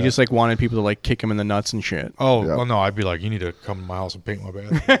Yeah, dig he that. just like wanted people to like kick him in the nuts and shit. Oh, Yeah. well, no, I'd be like, you need to come to my house and paint my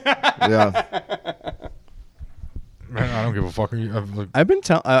bathroom. Yeah. Man, I don't give a fuck. I'm like, I've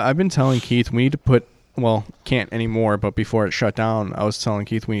been telling Keith we need to put can't anymore, but before it shut down, I was telling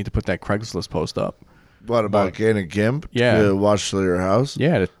Keith we need to put that Craigslist post up. What about getting a gimp Yeah. to watch to your house?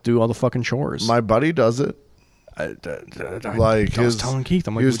 Yeah, to do all the fucking chores. My buddy does it. Like I was telling Keith,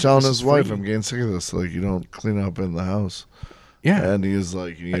 I'm like, he was telling this his is wife, free. I'm getting sick of this. Like, you don't clean up in the house. Yeah. And he's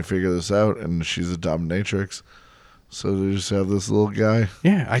like, you need to figure this out. And she's a dominatrix. So they just have this little guy.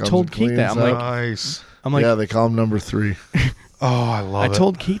 Yeah, I Comes told and Keith that. cleans up. Nice. I'm like, Yeah, they call him number 3. Oh, I love it. I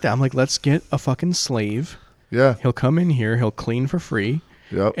told Keith that. I'm like, let's get a fucking slave. Yeah. He'll come in here. He'll clean for free.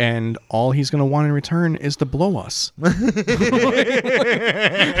 Yep. And all he's going to want in return is to blow us.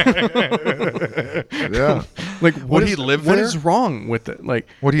 Yeah. Like, Would he live What there? is wrong with it? Like,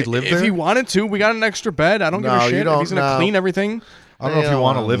 Would he live if there? he wanted to, we got an extra bed. I don't give No, a you shit. If don't- he's going to no. clean everything, I don't know if you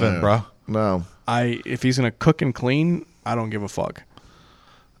want to live in, bro. No. if he's going to cook and clean, I don't give a fuck.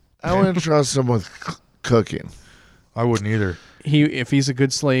 I wouldn't trust him with cooking. I wouldn't either. If he's a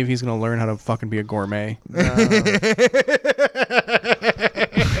good slave, he's going to learn how to fucking be a gourmet.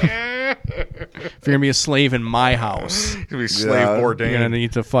 If you're going to be a slave in my house, He'd be slave you're going to ordained.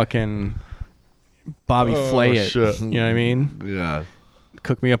 need to fucking Bobby Flay it. shit. You know what I mean? Yeah.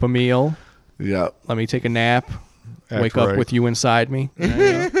 Cook me up a meal. Yeah. Let me take a nap. Act Wake up right. with you inside me. You know what I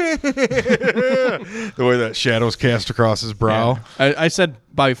mean? The way that shadow's cast across his brow. Yeah. I said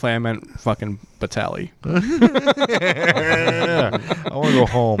Bobby Flay. I meant fucking Batali. I want to go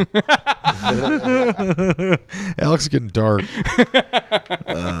home. Alex is getting dark.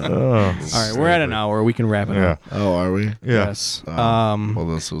 All right, we're at an hour. We can wrap it Yeah. up. Oh, are we? Yeah. Yes. Well,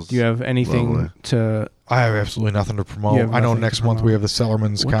 this was. Do you have anything lovely. to? I have absolutely nothing to You promote. have I know nothing to next month promote. we have the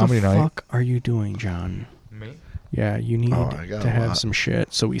Sellerman's What Comedy the Night. fuck are you doing, John? Me? Yeah, you need I got to a have lot. some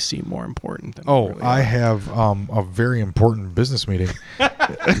shit so we seem more important than we Oh, really I are. have a very important business meeting.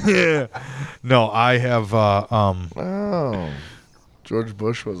 No, I have. Oh. George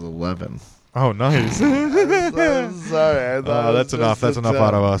Bush was 11. Oh, nice. I'm sorry. I thought it was That's enough. just That's a enough 10.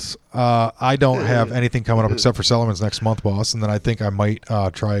 out of us. I don't have anything coming up except for Sellerman's next month, boss. And then I think I might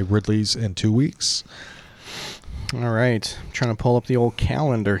try Ridley's in 2 weeks. All right. I'm trying to pull up the old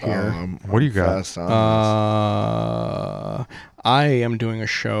calendar here. What do you got? Fast on I am doing a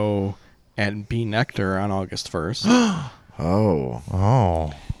show at B Nectar on August 1st. this. Oh.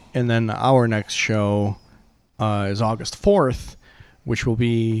 Oh. And then our next show is August 4th, which will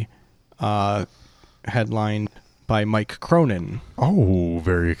be headlined by Mike Cronin. Oh,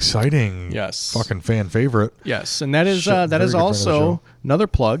 very exciting. Yes. Fucking fan favorite. Yes, and that is Very that good is friend of the show. also another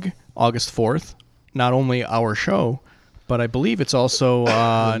plug. August 4th, not only our show, but I believe it's also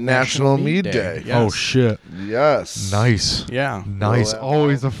National Mead Day. Yes. Oh, shit. Yes. Nice. Yeah. Nice. Well,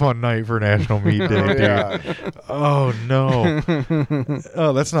 Always a fun night for National Meat Day, dude. Yeah. Oh, no.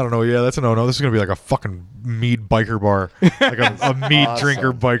 Oh, that's not a no. Yeah, that's a no-no. This is going to be like a fucking mead biker bar. Like a mead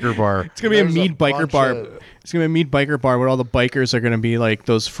drinker biker bar. It's gonna be a There's a mead biker bunch bar. of- It's gonna be a mead biker bar where all the bikers are gonna be like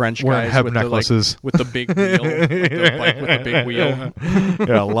those French Wearing guys heb with necklaces. with the big wheel, like the bike with the big wheel.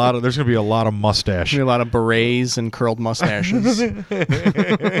 Yeah, there's going to be a lot of mustache. A lot of berets and curled mustaches. Do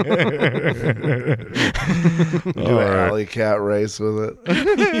an alley cat race with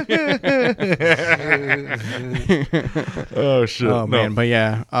it. Oh, shit. Oh man, but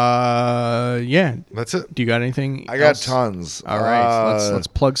yeah, yeah. That's it. Do you got anything? I got else? tons. All right, let's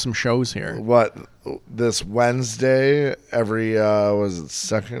plug some shows here. What this Wednesday? Every was it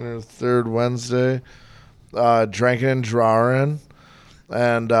second or third Wednesday? Drinking and Drawing,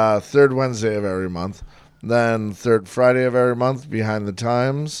 and third Wednesday of every month. Then third Friday of every month, Behind the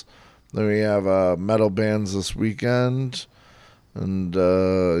Times. Then we have metal bands this weekend, and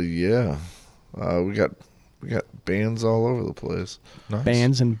yeah, we got bands all over the place. Nice.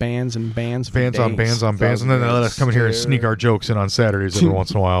 Bands and bands and bands. for Bands on days. bands on bands. And then they let us come in here and sneak our jokes in on Saturdays every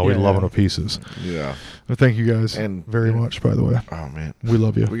once in a while. We Yeah. love them to pieces. Yeah. But thank you guys And- very much, by the way. Oh man, We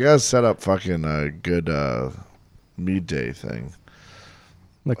love you. we gotta set up fucking a good mead day thing.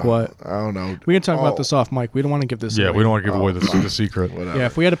 Like what? I don't know. We can talk Oh, about this off mic. We don't want to give this. Yeah, away. we don't want to give away the secret. Whatever. Yeah,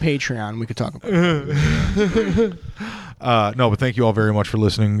 if we had a Patreon, we could talk about it. No, but thank you all very much for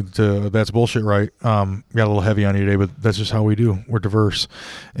listening to That's Bullshit, Right? Got a little heavy on you today, but that's just how we do. We're diverse,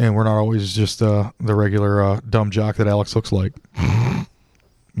 and we're not always just the regular dumb jock that Alex looks like.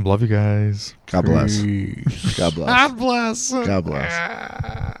 Love you guys. God bless. Peace. God bless. God bless. God bless.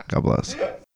 God bless.